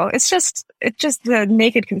don't know. It's just the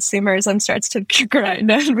naked consumerism starts to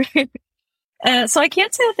grind on me. So I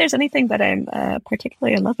can't say that there's anything that I'm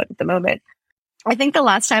particularly in love with at the moment. I think the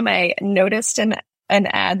last time I noticed an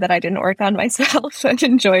ad that I didn't work on myself and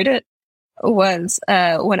enjoyed it was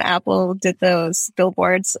when Apple did those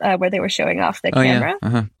billboards where they were showing off the camera. Yeah.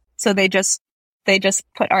 Uh-huh. So they just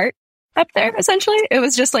put art up there, essentially. It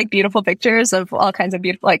was just like beautiful pictures of all kinds of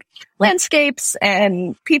beautiful like landscapes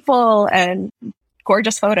and people and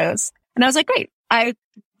gorgeous photos. And I was like, great. I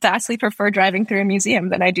vastly prefer driving through a museum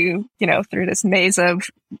than I do, through this maze of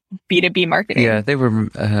B2B marketing. Yeah, they were,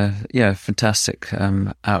 fantastic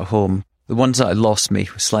at home. The ones that I lost me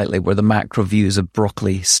slightly were the macro views of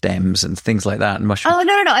broccoli stems and things like that, and mushrooms. Oh,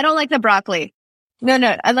 no. I don't like the broccoli.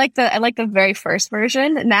 No. I like the very first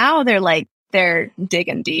version. Now they're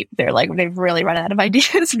digging deep. They've really run out of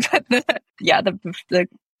ideas. But the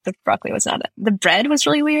broccoli was not it. The bread was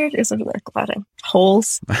really weird. It was a lot of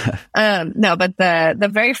holes. No, but the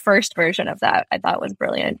very first version of that I thought was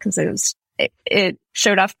brilliant because it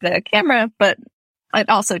showed off the camera, but it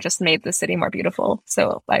also just made the city more beautiful.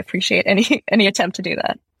 So I appreciate any attempt to do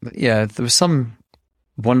that. Yeah, there was some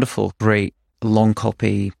wonderful, great long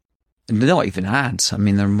copy, not even ads. I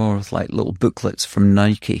mean, they're more like little booklets from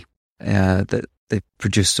Nike that they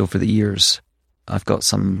produced over the years. I've got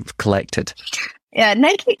some collected. Yeah,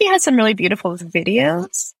 Nike has some really beautiful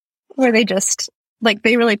videos where they just,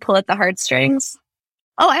 they really pull at the heartstrings.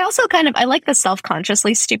 Oh, I also I like the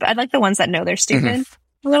self-consciously stupid. I like the ones that know they're stupid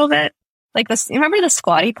a little bit. Like this, you remember the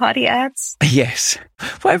Squatty Potty ads? Yes.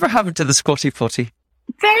 Whatever happened to the Squatty Potty?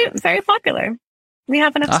 Very, very popular. We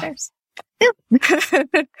have one upstairs. Yeah.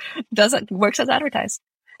 Works as advertised.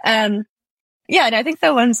 Yeah, and I think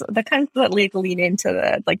the kinds that lean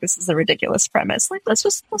into this is a ridiculous premise. Let's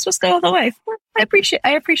just go all the way. I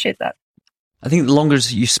appreciate that. I think the longer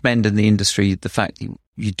you spend in the industry, the fact that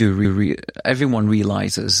you do, everyone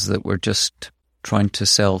realizes that we're just trying to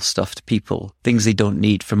sell stuff to people, things they don't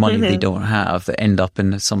need for money they don't have, that end up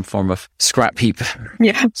in some form of scrap heap.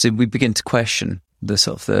 Yeah. So we begin to question the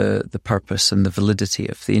sort of the purpose and the validity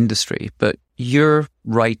of the industry. But your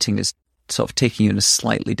writing is sort of taking you in a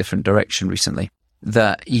slightly different direction recently,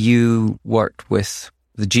 that you worked with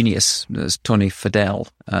the genius, as Tony Fadell.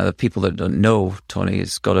 The people that don't know Tony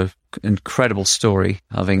has got an incredible story,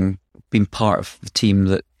 having been part of the team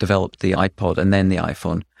that developed the iPod and then the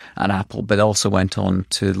iPhone and Apple, but also went on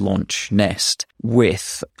to launch Nest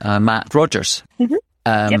with Matt Rogers,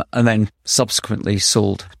 and then subsequently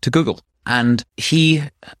sold to Google. And he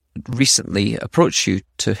recently approached you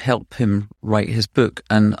to help him write his book.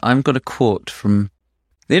 And I'm going to quote from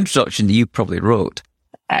the introduction that you probably wrote.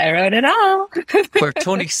 I wrote it all. Where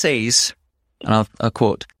Tony says, and I'll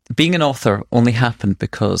quote, "Being an author only happened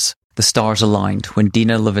because the stars aligned when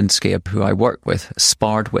Dina Lovinsky, who I work with,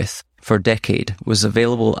 sparred with for a decade, was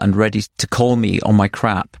available and ready to call me on my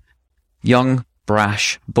crap. Young,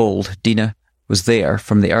 brash, bold, Dina was there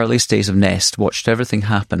from the earliest days of Nest, watched everything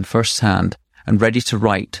happen firsthand, and ready to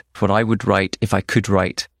write what I would write if I could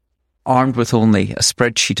write. Armed with only a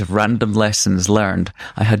spreadsheet of random lessons learned,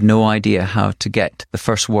 I had no idea how to get the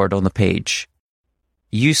first word on the page."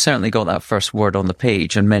 You certainly got that first word on the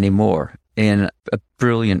page and many more in a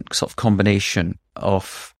brilliant sort of combination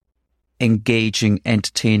of engaging,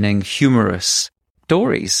 entertaining, humorous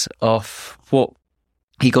stories of what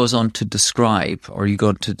he goes on to describe, or you go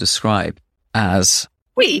on to describe as...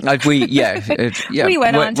 We went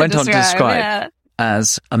on to describe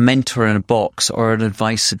as a mentor in a box or an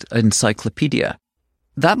advice encyclopedia.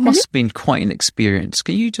 That must have been quite an experience.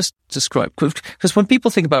 Can you just describe? Because when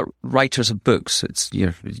people think about writers of books, it's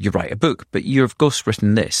you write a book, but you've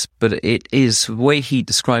ghostwritten this. But it is the way he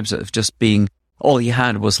describes it of just being, all he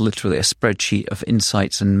had was literally a spreadsheet of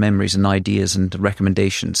insights and memories and ideas and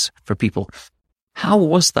recommendations for people. How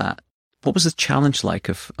was that? What was the challenge like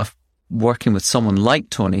of working with someone like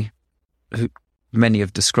Tony, who many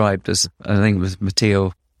have described as, I think it was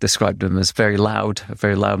Matteo described him as a very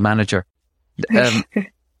loud manager.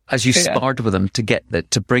 As you sparred with him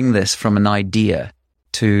to bring this from an idea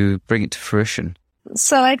to bring it to fruition.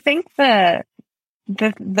 So I think the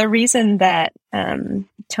reason that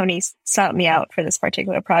Tony sought me out for this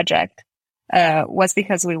particular project was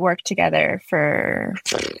because we worked together for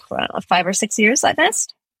 5 or 6 years at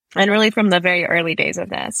Nest, and really from the very early days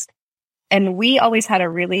of Nest. And we always had a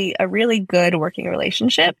really good working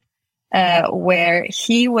relationship where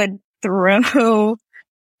he would throw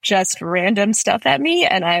just random stuff at me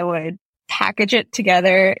and I would package it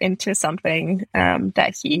together into something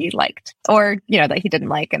that he liked, or that he didn't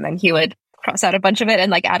like, and then he would cross out a bunch of it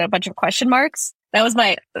and add a bunch of question marks. That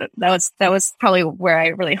was probably where I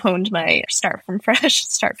really honed my start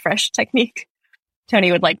fresh technique.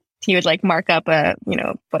 Tony would mark up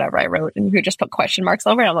whatever I wrote, and he would just put question marks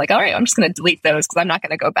over it. I'm like, all right, I'm just going to delete those because I'm not going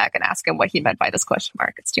to go back and ask him what he meant by this question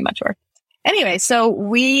mark. It's too much work. Anyway, so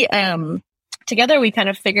we together we kind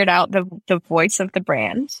of figured out the voice of the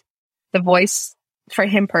brand, the voice for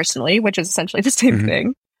him personally, which is essentially the same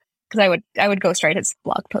thing, because I would ghostwrite his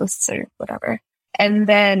blog posts or whatever. And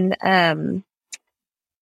then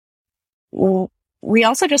we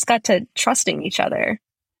also just got to trusting each other.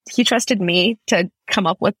 He trusted me to come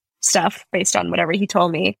up with stuff based on whatever he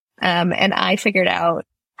told me. And I figured out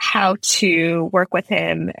how to work with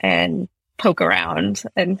him and poke around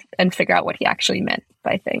and figure out what he actually meant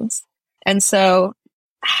by things. And so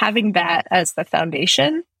having that as the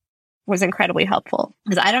foundation was incredibly helpful,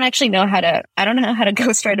 because I don't know how to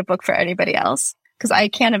ghostwrite a book for anybody else, because I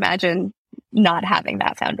can't imagine not having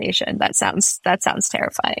that foundation. That sounds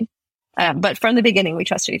terrifying. But from the beginning, we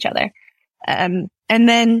trusted each other. And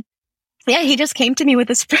then, he just came to me with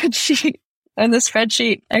a spreadsheet, and the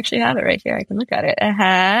spreadsheet, I actually have it right here. I can look at it. It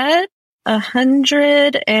had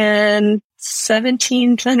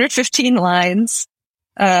 115 lines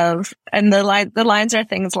and the lines are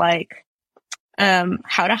things like,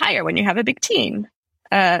 how to hire when you have a big team,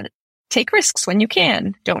 take risks when you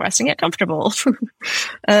can, don't rest and get comfortable,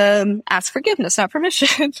 ask forgiveness, not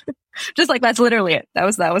permission. Just like, that's literally it. That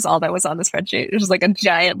was all that was on the spreadsheet. It was like a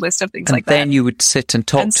giant list of things like that. And then you would sit and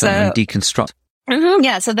talk to them and deconstruct.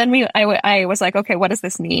 Yeah. So then I was like, okay, what does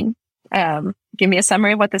this mean? Give me a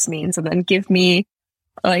summary of what this means, and then give me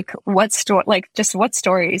like what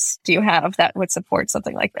stories do you have that would support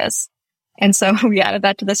something like this? And so we added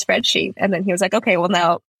that to the spreadsheet, and then he was like, okay, well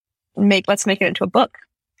now let's make it into a book.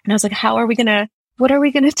 And I was like, what are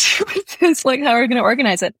we going to do with this? Like, how are we going to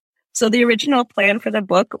organize it? So the original plan for the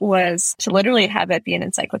book was to literally have it be an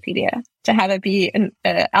encyclopedia, to have it be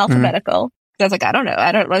alphabetical. Mm-hmm. I was like, I don't know.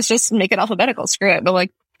 Let's just make it alphabetical. Screw it. But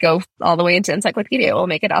like, go all the way into encyclopedia. We'll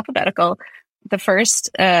make it alphabetical. The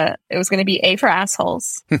first, it was going to be A for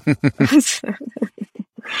assholes.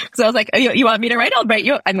 So I was like, you want me to write? I'm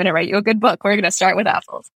going to write you a good book. We're going to start with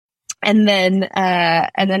assholes. And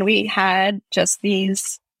then we had just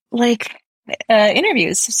these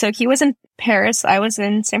interviews. So he was in Paris. I was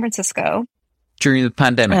in San Francisco. During the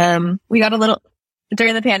pandemic. We got a little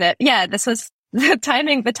during the pandemic. Yeah, this was the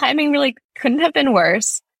timing. The timing really couldn't have been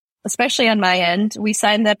worse, especially on my end. We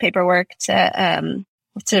signed the paperwork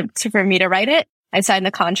for me to write it. I signed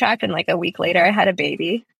the contract, and like a week later I had a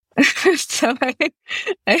baby. So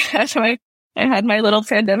I had my little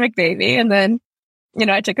pandemic baby, and then,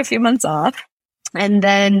 I took a few months off, and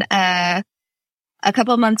then, a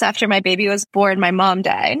couple of months after my baby was born, my mom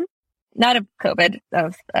died, not of COVID,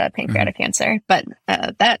 of pancreatic cancer, but,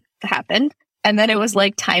 that happened. And then it was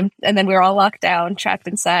like time, and then we were all locked down, trapped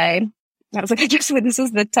inside. I was like, I guess this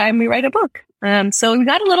is the time we write a book. So we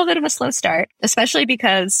got a little bit of a slow start, especially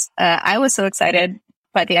because, I was so excited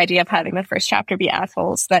by the idea of having the first chapter be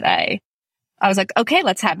assholes that I was like, okay,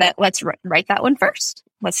 let's have that. Let's write that one first.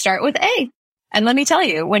 Let's start with A. And let me tell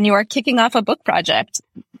you, when you are kicking off a book project,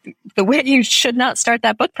 the way you should not start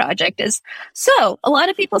that book project is, so a lot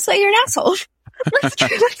of people say you're an asshole. Let's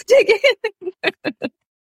dig in.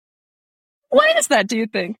 Why is that, do you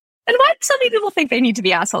think? And why do so many people think they need to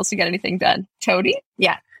be assholes to get anything done? Toady?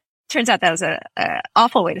 Yeah. Turns out that was a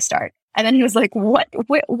awful way to start. And then he was like, what?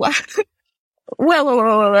 Wait, what?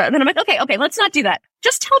 Whoa. And then I'm like, okay, let's not do that.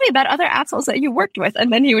 Just tell me about other assholes that you worked with.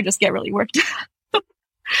 And then he would just get really worked up.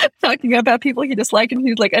 Talking about people he disliked, and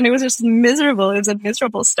and it was just miserable. It was a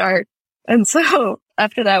miserable start. And so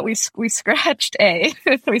after that, we scratched A.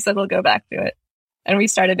 We said, we'll go back to it. And we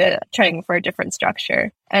started trying for a different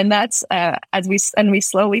structure. And that's, we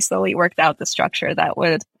slowly worked out the structure that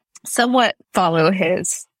would somewhat follow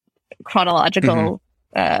his chronological,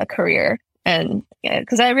 career. And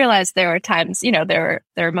because I realized there were times, there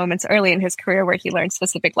were moments early in his career where he learned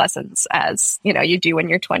specific lessons, as, you do when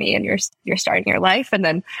you're 20 and you're starting your life. And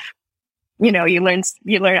then, you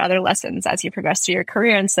learn other lessons as you progress through your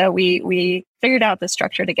career. And so we figured out the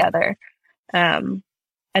structure together. And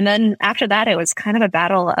then after that, it was kind of a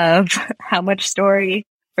battle of how much story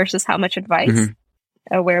versus how much advice,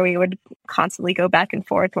 where we would constantly go back and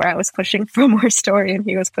forth, where I was pushing for more story and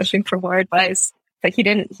he was pushing for more advice. But he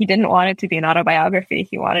didn't want it to be an autobiography.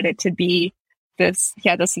 He wanted it to be he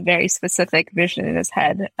had this very specific vision in his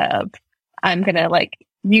head of, I'm going to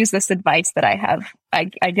use this advice that I have, I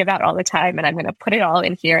give out all the time, and I'm going to put it all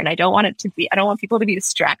in here. And I don't want people to be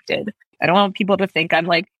distracted. I don't want people to think I'm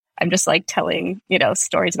just telling,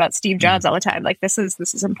 stories about Steve Jobs all the time. This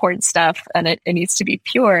is important stuff, and it needs to be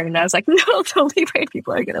pure. And I was like, no, the only way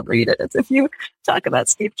people are going to read it is if you talk about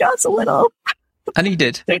Steve Jobs a little. And he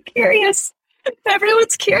did. They're curious.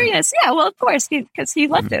 Everyone's curious. Yeah, well, of course, because he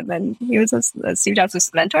loved him, and he was Steve Jobs was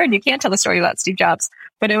his mentor, and you can't tell the story about Steve Jobs,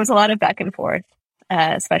 but it was a lot of back and forth,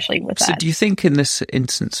 especially with that. So do you think in this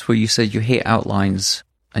instance where you said you hate outlines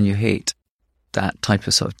and you hate that type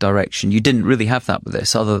of sort of direction, you didn't really have that with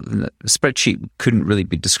this, other than the spreadsheet couldn't really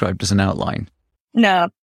be described as an outline? No.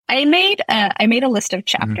 I made a list of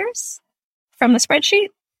chapters from the spreadsheet,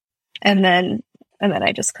 and then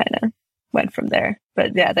I just kind of went from there.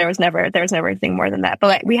 But yeah, there was never anything more than that.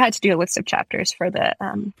 But we had to do a list of chapters for the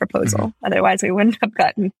proposal. Otherwise, we wouldn't have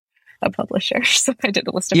gotten a publisher. So I did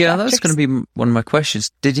a list of Yeah, chapters. that's going to be one of my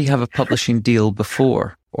questions. Did he have a publishing deal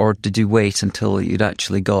before, or did you wait until you'd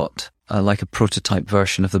actually got like a prototype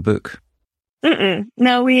version of the book?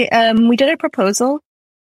 No, we did a proposal,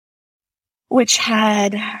 which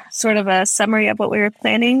had sort of a summary of what we were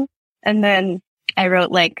planning. And then I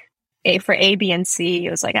wrote like for A, B, and C.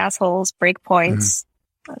 It was like assholes, breakpoints,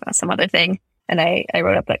 some other thing. And I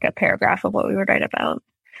wrote up like a paragraph of what we would write about.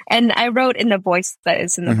 And I wrote in the voice that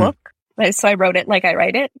is in the book. So I wrote it like I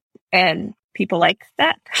write it. And people like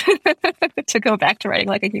that to go back to writing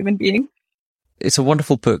like a human being. It's a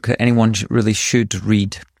wonderful book that anyone really should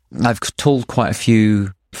read. I've told quite a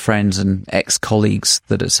few friends and ex-colleagues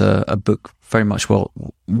that it's a book very much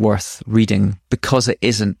worth reading, because it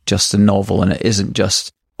isn't just a novel and it isn't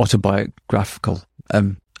just autobiographical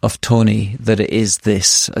of Tony, that it is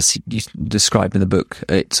this, as you described in the book,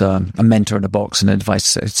 it's a mentor in a box and an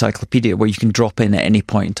advice encyclopedia where you can drop in at any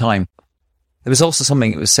point in time. There was also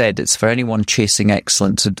something that was said, it's for anyone chasing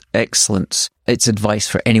excellence. It's advice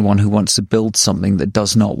for anyone who wants to build something that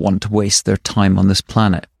does not want to waste their time on this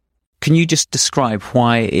planet. Can you just describe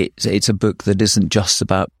why it's a book that isn't just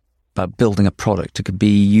about building a product? It could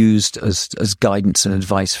be used as guidance and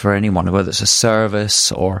advice for anyone, whether it's a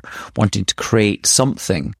service or wanting to create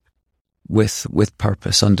something with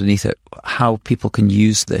purpose underneath it. How people can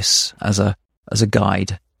use this as a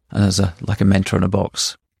guide and as a mentor in a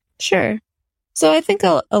box. Sure. So I think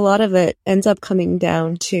a lot of it ends up coming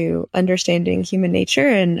down to understanding human nature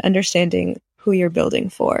and understanding who you're building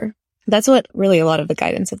for. That's what really a lot of the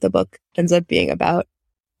guidance of the book ends up being about.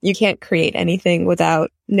 You can't create anything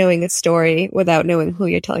without knowing its story, without knowing who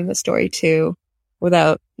you're telling the story to,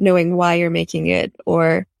 without knowing why you're making it,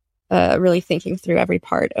 or really thinking through every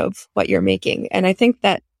part of what you're making. And I think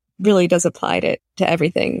that really does apply to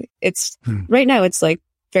everything. It's right now it's like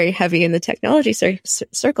very heavy in the technology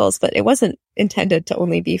circles, but it wasn't intended to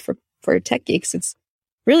only be for tech geeks. It's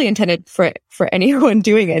really intended for anyone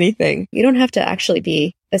doing anything. You don't have to actually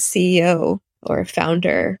be a CEO or a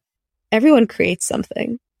founder. Everyone creates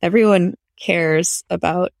something. Everyone cares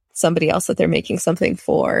about somebody else that they're making something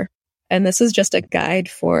for. And this is just a guide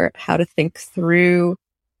for how to think through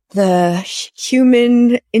the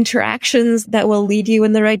human interactions that will lead you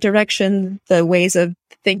in the right direction, the ways of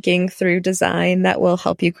thinking through design that will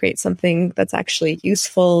help you create something that's actually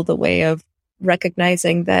useful, the way of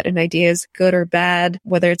recognizing that an idea is good or bad,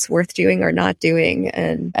 whether it's worth doing or not doing,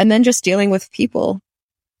 and then just dealing with people,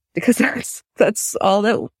 because that's all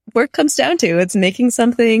that work comes down to. It's making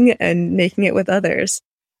something and making it with others.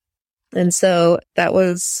 And so that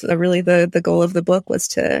was really the goal of the book, was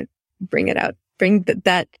to bring it out, bring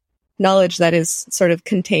that knowledge that is sort of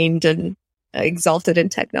contained and exalted in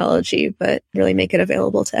technology, but really make it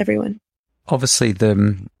available to everyone. Obviously,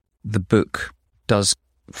 the book does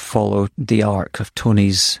follow the arc of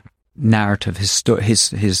Tony's narrative,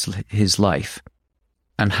 his life,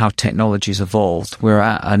 and how technology's evolved. We're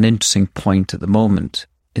at an interesting point at the moment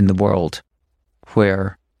in the world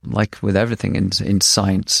where, like with everything in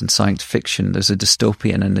science and science fiction, there's a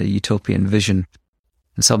dystopian and a utopian vision.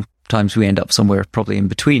 And sometimes we end up somewhere probably in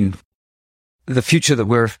between. The future that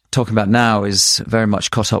we're talking about now is very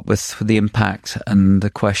much caught up with the impact and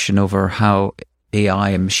the question over how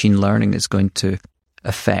AI and machine learning is going to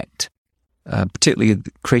affect, particularly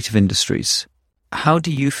the creative industries. How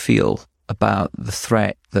do you feel about the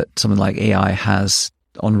threat that something like AI has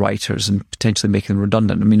on writers and potentially making them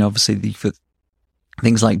redundant? I mean, obviously,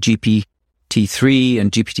 things like GPT-3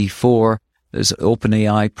 and GPT-4, there's an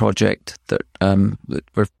OpenAI project that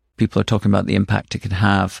where people are talking about the impact it can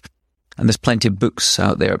have. And there's plenty of books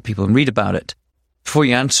out there, people can read about it. Before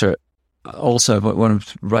you answer it, also, when I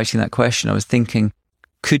was writing that question, I was thinking,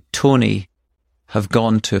 could Tony have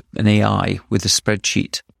gone to an AI with a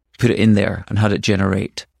spreadsheet, put it in there, and had it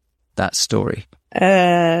generate that story?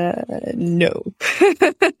 No.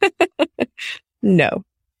 No.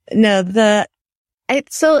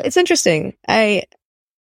 So it's interesting. I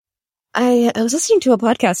was listening to a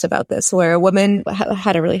podcast about this where a woman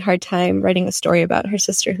had a really hard time writing a story about her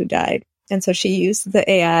sister who died. And so she used the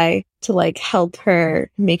AI to help her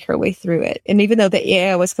make her way through it. And even though the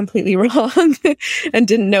AI was completely wrong and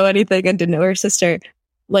didn't know anything and didn't know her sister,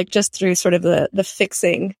 just through sort of the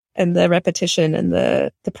fixing and the repetition and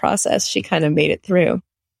the process, she kind of made it through.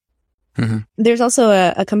 Mm-hmm. There's also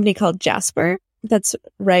a company called Jasper that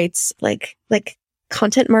writes like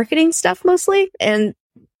content marketing stuff mostly. And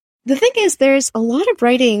the thing is, there's a lot of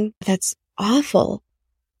writing that's awful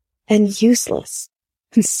and useless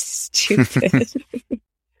and stupid.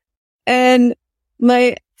 And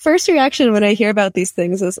my first reaction when I hear about these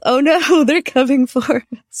things is, oh no, they're coming for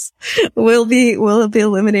us. We'll be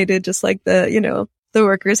eliminated just like the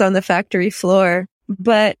workers on the factory floor.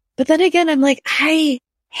 But then again, I'm like, I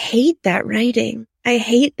hate that writing. I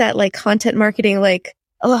hate that like content marketing, like,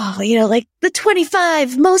 oh, like the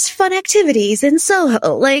 25 most fun activities in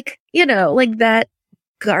Soho, like that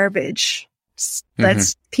garbage.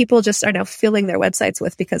 That's people just are now filling their websites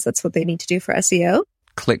with because that's what they need to do for SEO.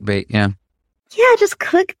 Clickbait, yeah. Yeah, just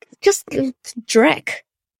dreck.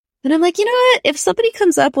 And I'm like, you know what? If somebody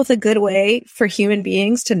comes up with a good way for human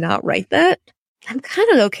beings to not write that, I'm kind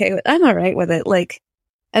of okay with, I'm all right with it. Like,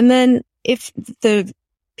 and then if the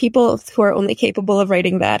people who are only capable of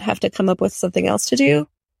writing that have to come up with something else to do,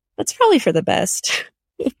 that's probably for the best.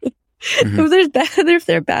 If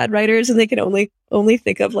they're bad writers and they can only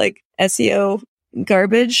think of like SEO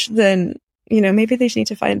garbage, then maybe they just need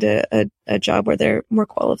to find a job where they're more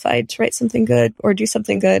qualified to write something good or do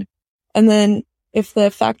something good. And then if the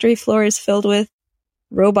factory floor is filled with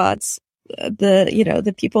robots,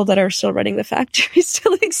 the people that are still running the factory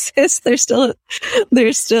still exist.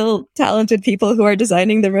 There's still talented people who are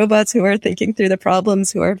designing the robots, who are thinking through the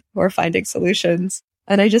problems, who are finding solutions.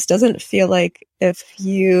 And I just doesn't feel like if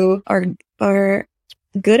you are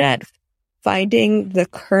good at finding the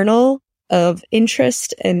kernel of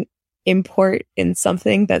interest and import in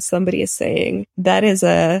something that somebody is saying, that's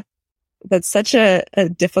such a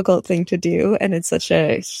difficult thing to do, and it's such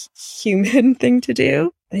a human thing to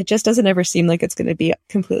do. It just doesn't ever seem like it's going to be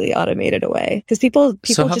completely automated away, because people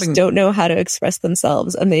just don't know how to express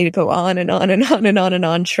themselves, and they go on and on and on and on and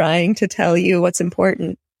on trying to tell you what's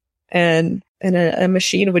important. And a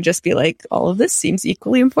machine would just be like, all of this seems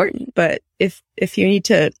equally important. But if you need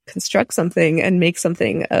to construct something and make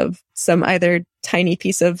something of some either tiny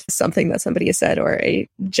piece of something that somebody has said or a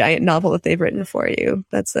giant novel that they've written for you,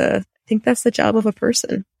 I think that's the job of a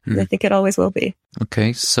person. I think it always will be.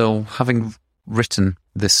 Okay, so having written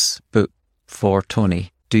this book for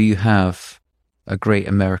Tony, do you have a great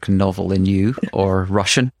American novel in you, or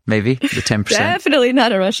Russian, maybe, the 10%? Definitely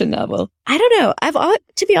not a Russian novel. I don't know.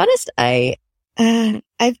 To be honest, I've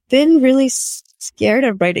been really scared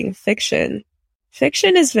of writing fiction.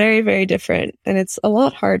 Fiction is very, very different, and it's a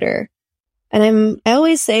lot harder. And I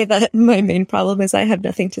always say that my main problem is I have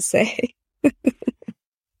nothing to say.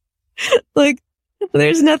 Like,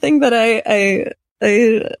 there's nothing that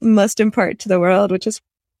I must impart to the world, which is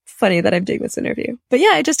funny that I'm doing this interview. But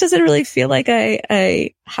yeah, it just doesn't really feel like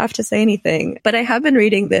I have to say anything. But I have been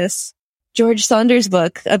reading this George Saunders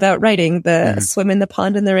book about writing, the Swim in the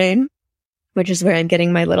Pond in the Rain, which is where I'm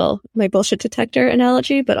getting my bullshit detector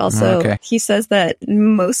analogy. But also he says that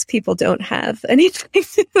most people don't have anything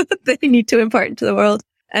that they need to impart into the world,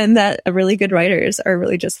 and that really good writers are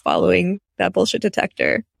really just following that bullshit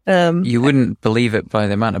detector. You wouldn't believe it by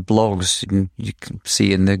the amount of blogs you can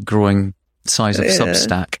see in the growing size of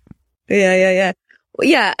Substack. Yeah.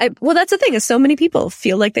 Well, that's the thing, is so many people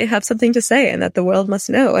feel like they have something to say and that the world must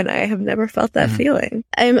know. And I have never felt that feeling.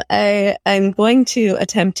 I'm going to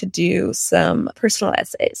attempt to do some personal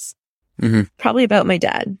essays, probably about my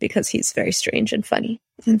dad, because he's very strange and funny.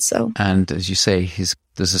 And as you say,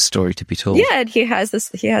 there's a story to be told. Yeah, and he has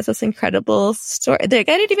this incredible story. Like,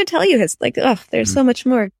 I didn't even tell you his, there's so much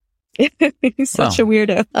more. He's such a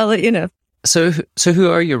weirdo. I'll let you know. So who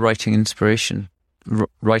are your writing inspiration?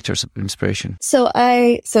 Writers of inspiration? So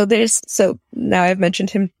now I've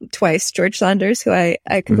mentioned him twice. George Saunders, who I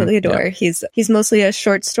completely adore. Yeah. He's mostly a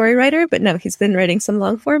short story writer, but no, he's been writing some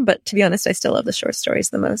long form. But to be honest, I still love the short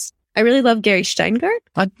stories the most. I really love Gary Steingart.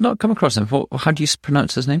 I'd not come across him. How do you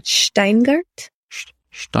pronounce his name? Steingart.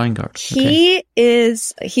 Steingart. Okay.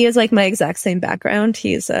 He is like my exact same background.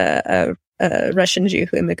 He's a Russian Jew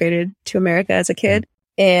who immigrated to America as a kid.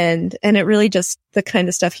 And it really just, the kind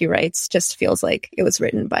of stuff he writes just feels like it was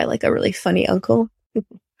written by like a really funny uncle.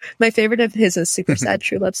 My favorite of his is Super Sad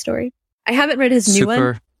True Love Story. I haven't read his new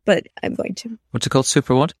one, but I'm going to. What's it called?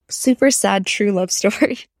 Super what? Super Sad True Love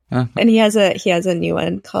Story. And he has a new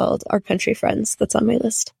one called Our Country Friends that's on my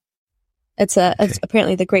list. It's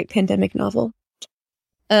apparently the great pandemic novel.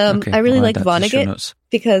 I really like Vonnegut,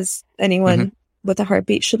 because anyone with a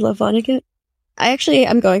heartbeat should love Vonnegut.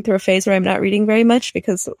 I'm going through a phase where I'm not reading very much,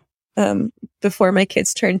 because before my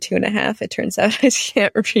kids turn 2.5, it turns out I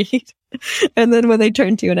can't read. And then when they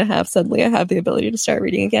turn 2.5, suddenly I have the ability to start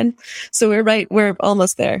reading again. So we're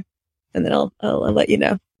almost there. And then I'll let you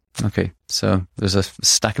know. Okay. So there's a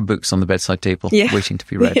stack of books on the bedside table waiting to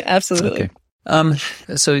be read. Yeah, absolutely. Okay.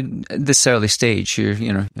 So this early stage,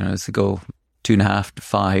 as they go 2.5 to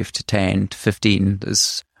 5 to 10 to 15,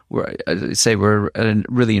 we're at a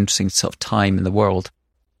really interesting sort of time in the world,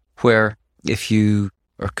 where if you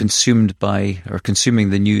are consumed by or consuming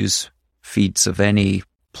the news feeds of any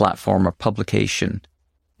platform or publication,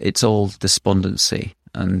 it's all despondency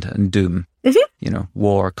and doom. Mm-hmm.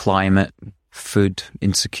 War, climate, food,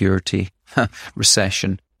 insecurity,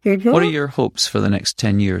 recession. Mm-hmm. What are your hopes for the next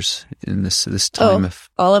 10 years in this time of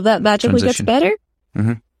all of that magically transition? gets better?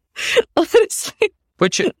 Mm-hmm. Honestly.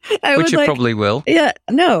 Which it probably will. Yeah,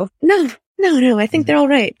 no. I think they're all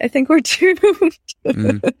right. I think we're doomed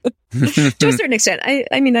to a certain extent.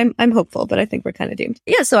 I mean, I'm hopeful, but I think we're kind of doomed.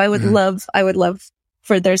 Yeah. So I would love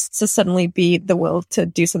for there to suddenly be the will to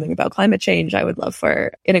do something about climate change. I would love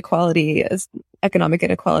for economic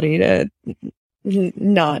inequality to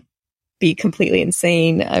not be completely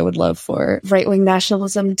insane. I would love for right-wing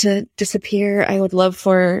nationalism to disappear. I would love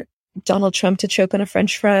for Donald Trump to choke on a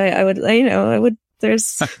French fry.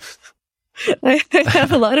 There's I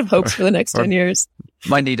have a lot of hopes for the next 10 years.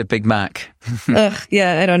 Might need a Big Mac.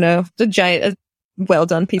 Yeah, I don't know. A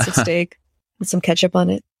well-done piece of steak with some ketchup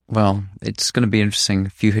on it. Well, it's going to be interesting.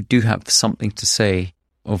 If you do have something to say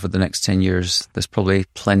over the next 10 years, there's probably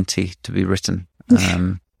plenty to be written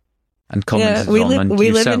and commented on.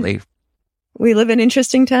 We live in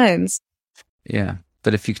interesting times. Yeah.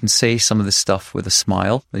 But if you can say some of this stuff with a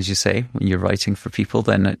smile, as you say, when you're writing for people,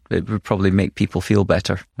 then it would probably make people feel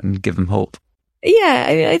better and give them hope.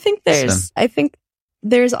 Yeah, I think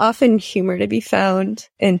there's often humor to be found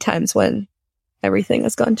in times when everything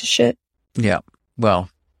has gone to shit. Yeah. Well,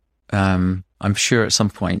 I'm sure at some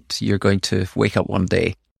point you're going to wake up one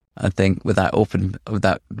day and think with that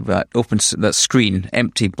screen,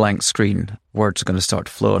 empty blank screen, words are going to start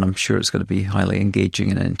to flow, and I'm sure it's going to be highly engaging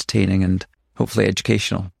and entertaining and hopefully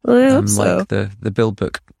educational, like the Bill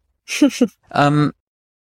book.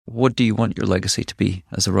 What do you want your legacy to be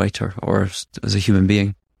as a writer or as a human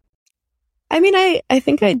being? I mean, I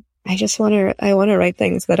think I just want to write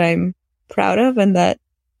things that I'm proud of and that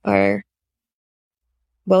are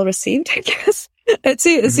well received, I guess. It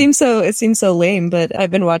seems so lame, but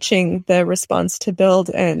I've been watching the response to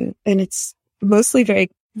Build and it's mostly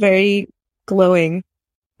very, very glowing,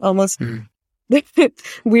 almost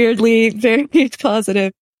weirdly very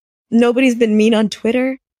positive. Nobody's been mean on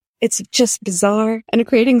Twitter. It's just bizarre. And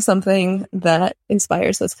creating something that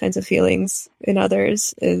inspires those kinds of feelings in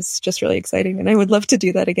others is just really exciting. And I would love to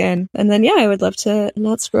do that again. And then, I would love to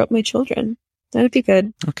not screw up my children. That'd be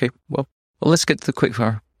good. Okay. Well, let's get to the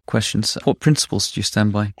quickfire questions. What principles do you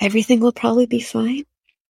stand by? Everything will probably be fine.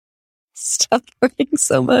 Stop worrying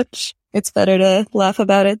so much. It's better to laugh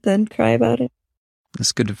about it than cry about it.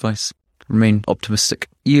 That's good advice. Remain optimistic.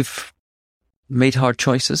 You've made hard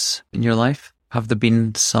choices in your life. Have there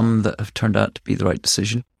been some that have turned out to be the right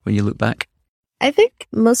decision when you look back? I think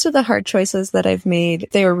most of the hard choices that I've made,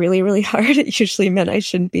 they were really, really hard. It usually meant I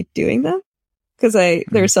shouldn't be doing them because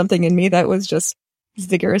there was something in me that was just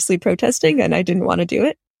vigorously protesting and I didn't want to do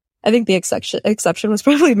it. I think the exception was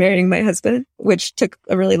probably marrying my husband, which took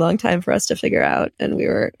a really long time for us to figure out. And we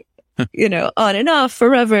were, on and off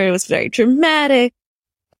forever. It was very dramatic.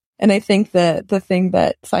 And I think that the thing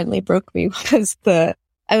that finally broke me was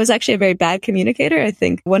I was actually a very bad communicator. I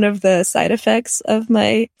think one of the side effects of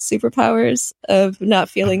my superpowers of not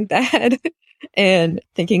feeling bad and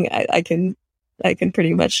thinking I can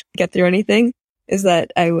pretty much get through anything is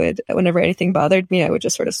that I would, whenever anything bothered me, I would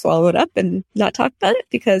just sort of swallow it up and not talk about it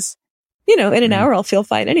because, in an hour I'll feel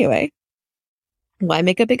fine anyway. Why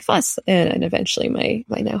make a big fuss? And eventually my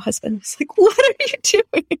now husband was like, what are you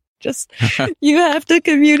doing? Just, you have to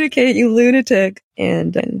communicate, you lunatic.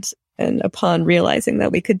 And upon realizing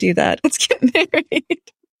that we could do that, let's get married.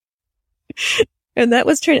 And that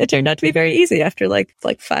it turned out to be very easy after like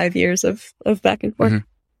 5 years of back and forth. Mm-hmm.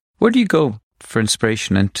 Where do you go for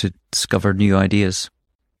inspiration and to discover new ideas?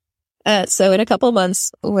 So in a couple of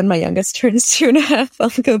months, when my youngest turns 2.5,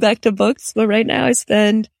 I'll go back to books. But right now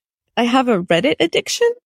I have a Reddit addiction.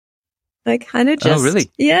 I kind of just... Oh,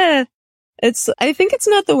 really? Yeah. I think it's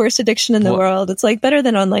not the worst addiction in the world. It's like better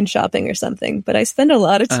than online shopping or something. But I spend a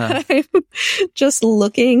lot of time just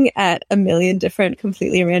looking at a million different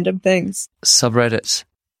completely random things. Subreddits.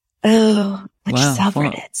 Oh,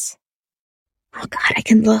 subreddits. Oh God, I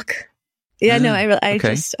can look. Yeah, no, I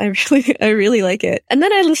really like it. And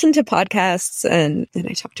then I listen to podcasts and then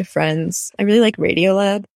I talk to friends. I really like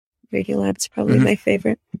Radiolab. Radiolab's probably my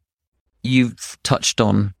favorite. You've touched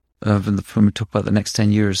on, when we talk about the next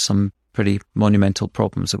 10 years, some pretty monumental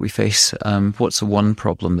problems that we face. What's the one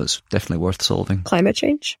problem that's definitely worth solving? Climate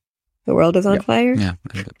change. The world is on fire. Yeah.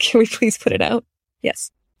 Can we please put it out?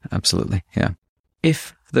 Yes. Absolutely. Yeah.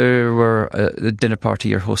 If there were a dinner party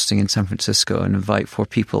you're hosting in San Francisco and invite 4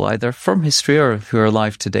 people either from history or who are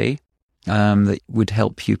alive today, that would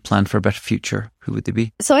help you plan for a better future, who would they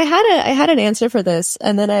be? So I had an answer for this,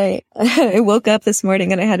 and then I woke up this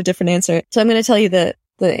morning and I had a different answer. So I'm going to tell you the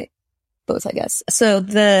both, I guess. So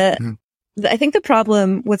I think the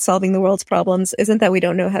problem with solving the world's problems isn't that we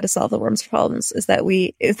don't know how to solve the world's problems, is that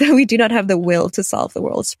we do not have the will to solve the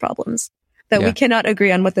world's problems. That we cannot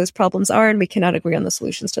agree on what those problems are, and we cannot agree on the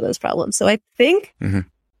solutions to those problems. So I think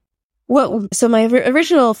so my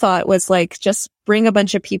original thought was like, just bring a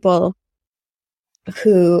bunch of people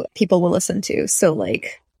who people will listen to. So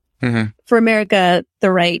like, for America,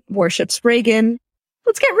 the right worships Reagan.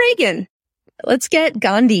 Let's get Reagan. Let's get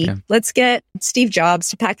Gandhi. Yeah. Let's get Steve Jobs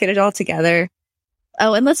to pack it all together.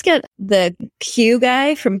 Oh, and let's get the Q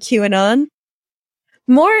guy from QAnon.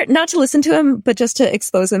 More, not to listen to him, but just to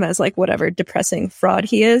expose him as like whatever depressing fraud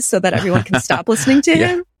he is, so that everyone can stop listening to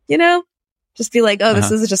him, you know? Just be like, oh,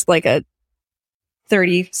 this is just like a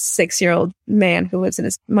 36-year-old man who lives in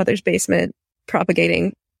his mother's basement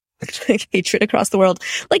propagating hatred across the world.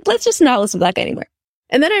 Like, let's just not listen to that guy anymore.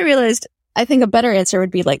 And then I realized, I think a better answer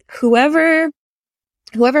would be like, whoever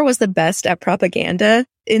was the best at propaganda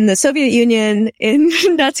in the Soviet Union, in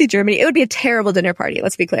Nazi Germany, it would be a terrible dinner party.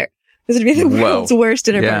 Let's be clear. This would be the world's worst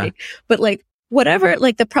dinner party. But like, whatever,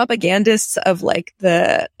 like the propagandists of like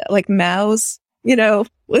Mao's, you know,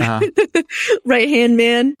 right-hand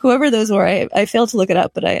man, whoever those were, I failed to look it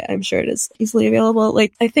up, but I'm sure it is easily available.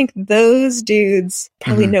 Like, I think those dudes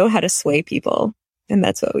probably know how to sway people, and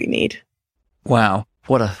that's what we need. Wow.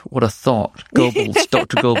 What a thought. Goebbels,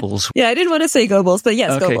 Dr. Goebbels. Yeah, I didn't want to say Goebbels, but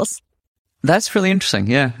yes, okay. Goebbels. That's really interesting.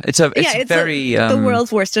 Yeah. It's very the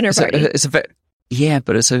world's worst dinner party.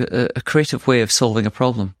 But it's a creative way of solving a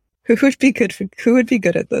problem. Who would be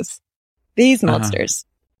good at this? These monsters.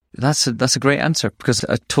 That's a great answer, because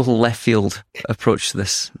a total left field approach to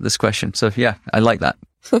this question. So yeah, I like that.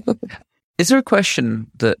 Is there a question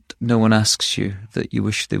that no one asks you that you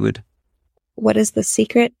wish they would? What is the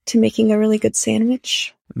secret to making a really good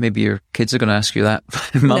sandwich? Maybe your kids are going to ask you that.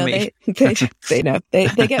 Mummy. No, they know. They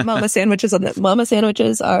get mama sandwiches on that. Mama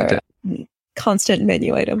sandwiches are a constant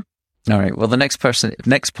menu item. All right. Well, the next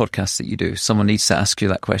podcast that you do, someone needs to ask you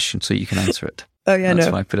that question so you can answer it. Oh yeah,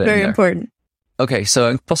 that's why I put it very in there. Important. Okay,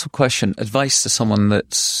 so a possible question: advice to someone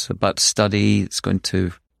that's about to study, that's going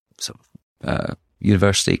to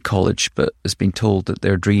university, college, but has been told that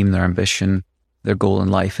their dream, their ambition, their goal in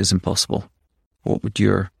life is impossible. What would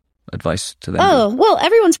your advice to them be? Well,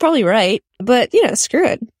 everyone's probably right, but screw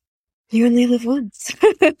it. You only live once. I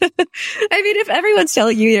mean, if everyone's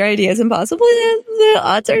telling you your idea is impossible, the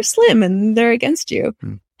odds are slim and they're against you.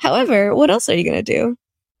 However, what else are you going to do?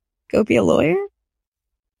 Go be a lawyer?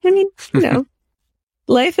 I mean,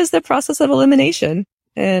 life is the process of elimination.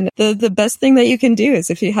 And the best thing that you can do is,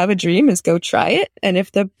 if you have a dream, is go try it. And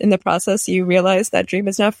if in the process you realize that dream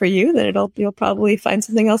is not for you, then you'll probably find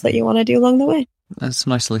something else that you want to do along the way. That's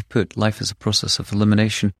nicely put. Life is a process of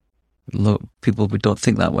elimination. People don't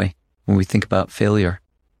think that way when we think about failure.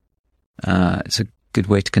 It's a good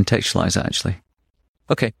way to contextualize it, actually.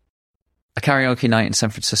 Okay. A karaoke night in San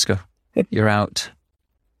Francisco. You're out.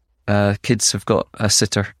 Kids have got a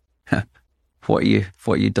sitter. What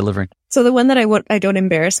are you delivering? So the one that I don't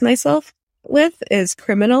embarrass myself with is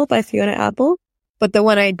Criminal by Fiona Apple. But the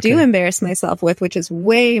one I do embarrass myself with, which is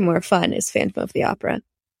way more fun, is Phantom of the Opera.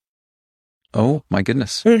 Oh, my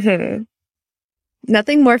goodness. Mm-hmm.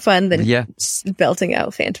 Nothing more fun than belting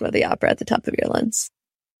out Phantom of the Opera at the top of your lungs.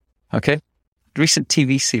 Okay. Recent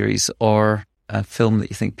TV series or a film that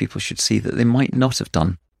you think people should see that they might not have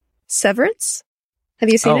done? Severance? Have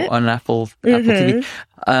you seen it? Oh, on Apple TV.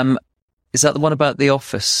 Is that the one about The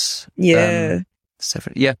Office? Yeah.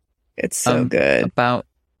 Yeah. It's so good. About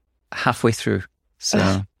halfway through.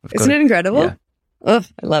 So isn't it incredible? Yeah. Oh,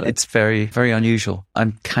 I love it. It's very, very unusual.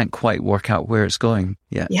 I can't quite work out where it's going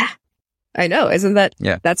yet. Yeah. I know. Isn't that?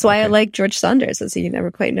 Yeah. That's why I like George Saunders, is you never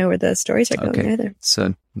quite know where the stories are going either.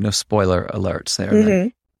 So no spoiler alerts there.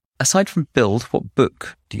 Then. Aside from Build, what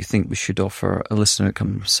book do you think we should offer a listener that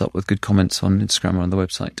comes up with good comments on Instagram or on the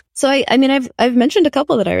website? So I mean, I've mentioned a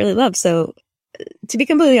couple that I really love. So to be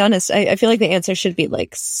completely honest, I feel like the answer should be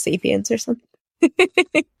like Sapiens or something.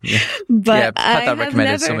 But I've had that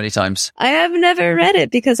recommended so many times. I have never read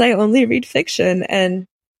it because I only read fiction, and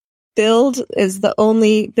Build is the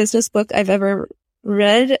only business book I've ever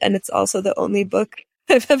read, and it's also the only book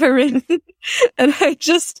I've ever written. And I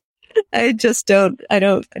just don't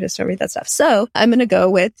read that stuff. So I'm going to go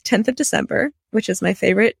with 10th of December, which is my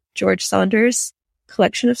favorite George Saunders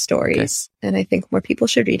collection of stories. Okay. And I think more people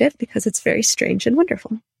should read it because it's very strange and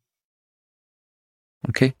wonderful.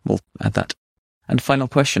 Okay, we'll add that. And final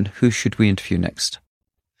question, who should we interview next?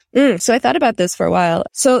 So I thought about this for a while.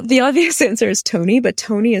 So the obvious answer is Tony, but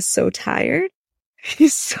Tony is so tired.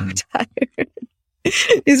 He's so tired.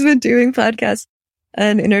 He's been doing podcasts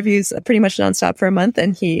and interviews pretty much nonstop for a month,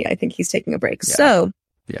 and I think he's taking a break. Yeah. So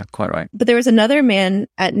yeah, quite right. But there was another man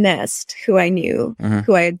at Nest who I knew,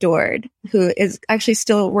 who I adored, who is actually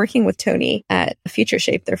still working with Tony at Future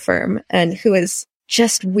Shape, their firm, and who is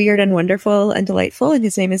just weird and wonderful and delightful. And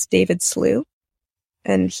his name is David Slew.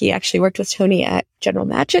 And he actually worked with Tony at General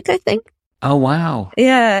Magic, I think. Oh, wow.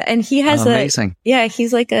 Yeah. And he has amazing.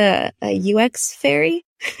 He's like a UX fairy.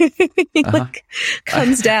 He like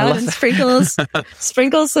comes down and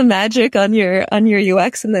sprinkles some magic on your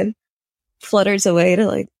UX and then flutters away to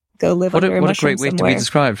like go live under a mushroom. What a great way to be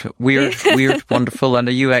described. Weird, wonderful, and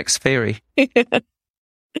a UX fairy. Yeah.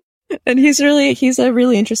 And he's a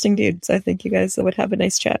really interesting dude. So I think you guys would have a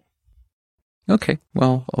nice chat. Okay.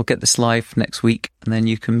 Well, I'll get this live next week and then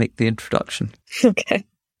you can make the introduction. Okay.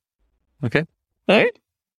 Okay. All right.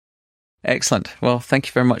 Excellent. Well, thank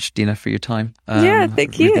you very much, Dina, for your time.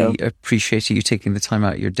 Thank you. Really appreciate you taking the time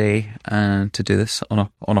out of your day and to do this on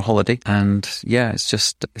a holiday. And yeah,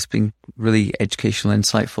 it's been really educational,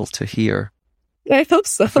 insightful to hear. I hope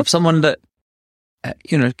so. From someone that,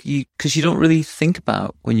 because you don't really think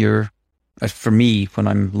about when you're, for me, when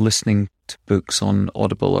I'm listening to books on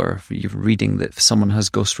Audible or you're reading that someone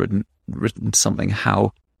has written something,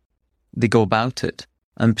 how they go about it.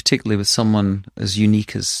 And particularly with someone as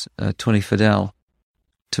unique as Tony Fadell,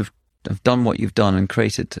 to have done what you've done and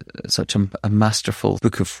created such a masterful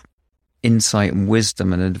book of insight and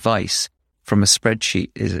wisdom and advice from a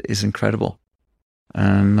spreadsheet is incredible.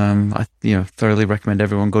 And I thoroughly recommend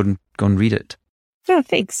everyone go and read it. Oh,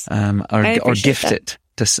 thanks. Or gift it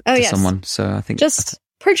to someone. So I think just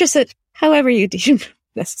purchase it however you deem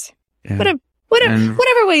necessary. Yeah.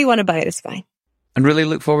 Whatever way you want to buy it is fine. And really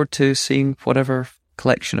look forward to seeing whatever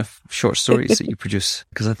collection of short stories that you produce,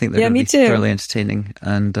 because I think they're going to be fairly entertaining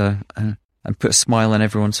and put a smile on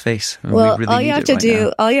everyone's face. And well, we really all you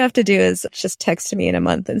have to do is just text me in a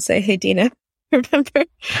month and say, "Hey, Dina, remember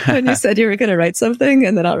when you said you were going to write something?"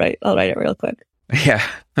 And then I'll write it real quick. Yeah,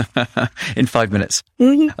 in 5 minutes.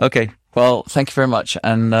 Mm-hmm. Okay. Well, thank you very much.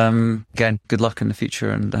 And again, good luck in the future.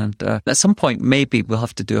 And at some point, maybe we'll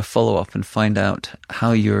have to do a follow-up and find out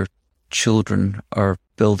how your children are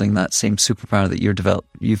building that same superpower that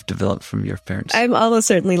you've developed from your parents. I'm almost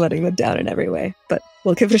certainly letting them down in every way, but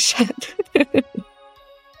we'll give it a shot.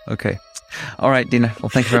 Okay. All right, Dina. Well,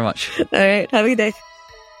 thank you very much. All right. Have a good day.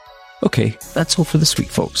 Okay, that's all for this week,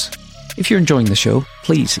 folks. If you're enjoying the show,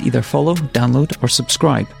 please either follow, download, or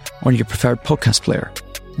subscribe on your preferred podcast player.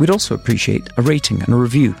 We'd also appreciate a rating and a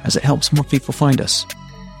review, as it helps more people find us.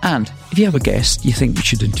 And if you have a guest you think we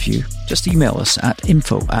should interview, just email us at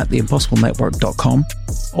info@theimpossiblenetwork.com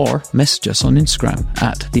or message us on Instagram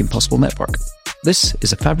 @theimpossiblenetwork. This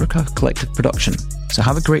is a Fabrica Collective production, so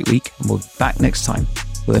have a great week and we'll be back next time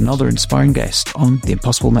with another inspiring guest on The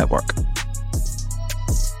Impossible Network.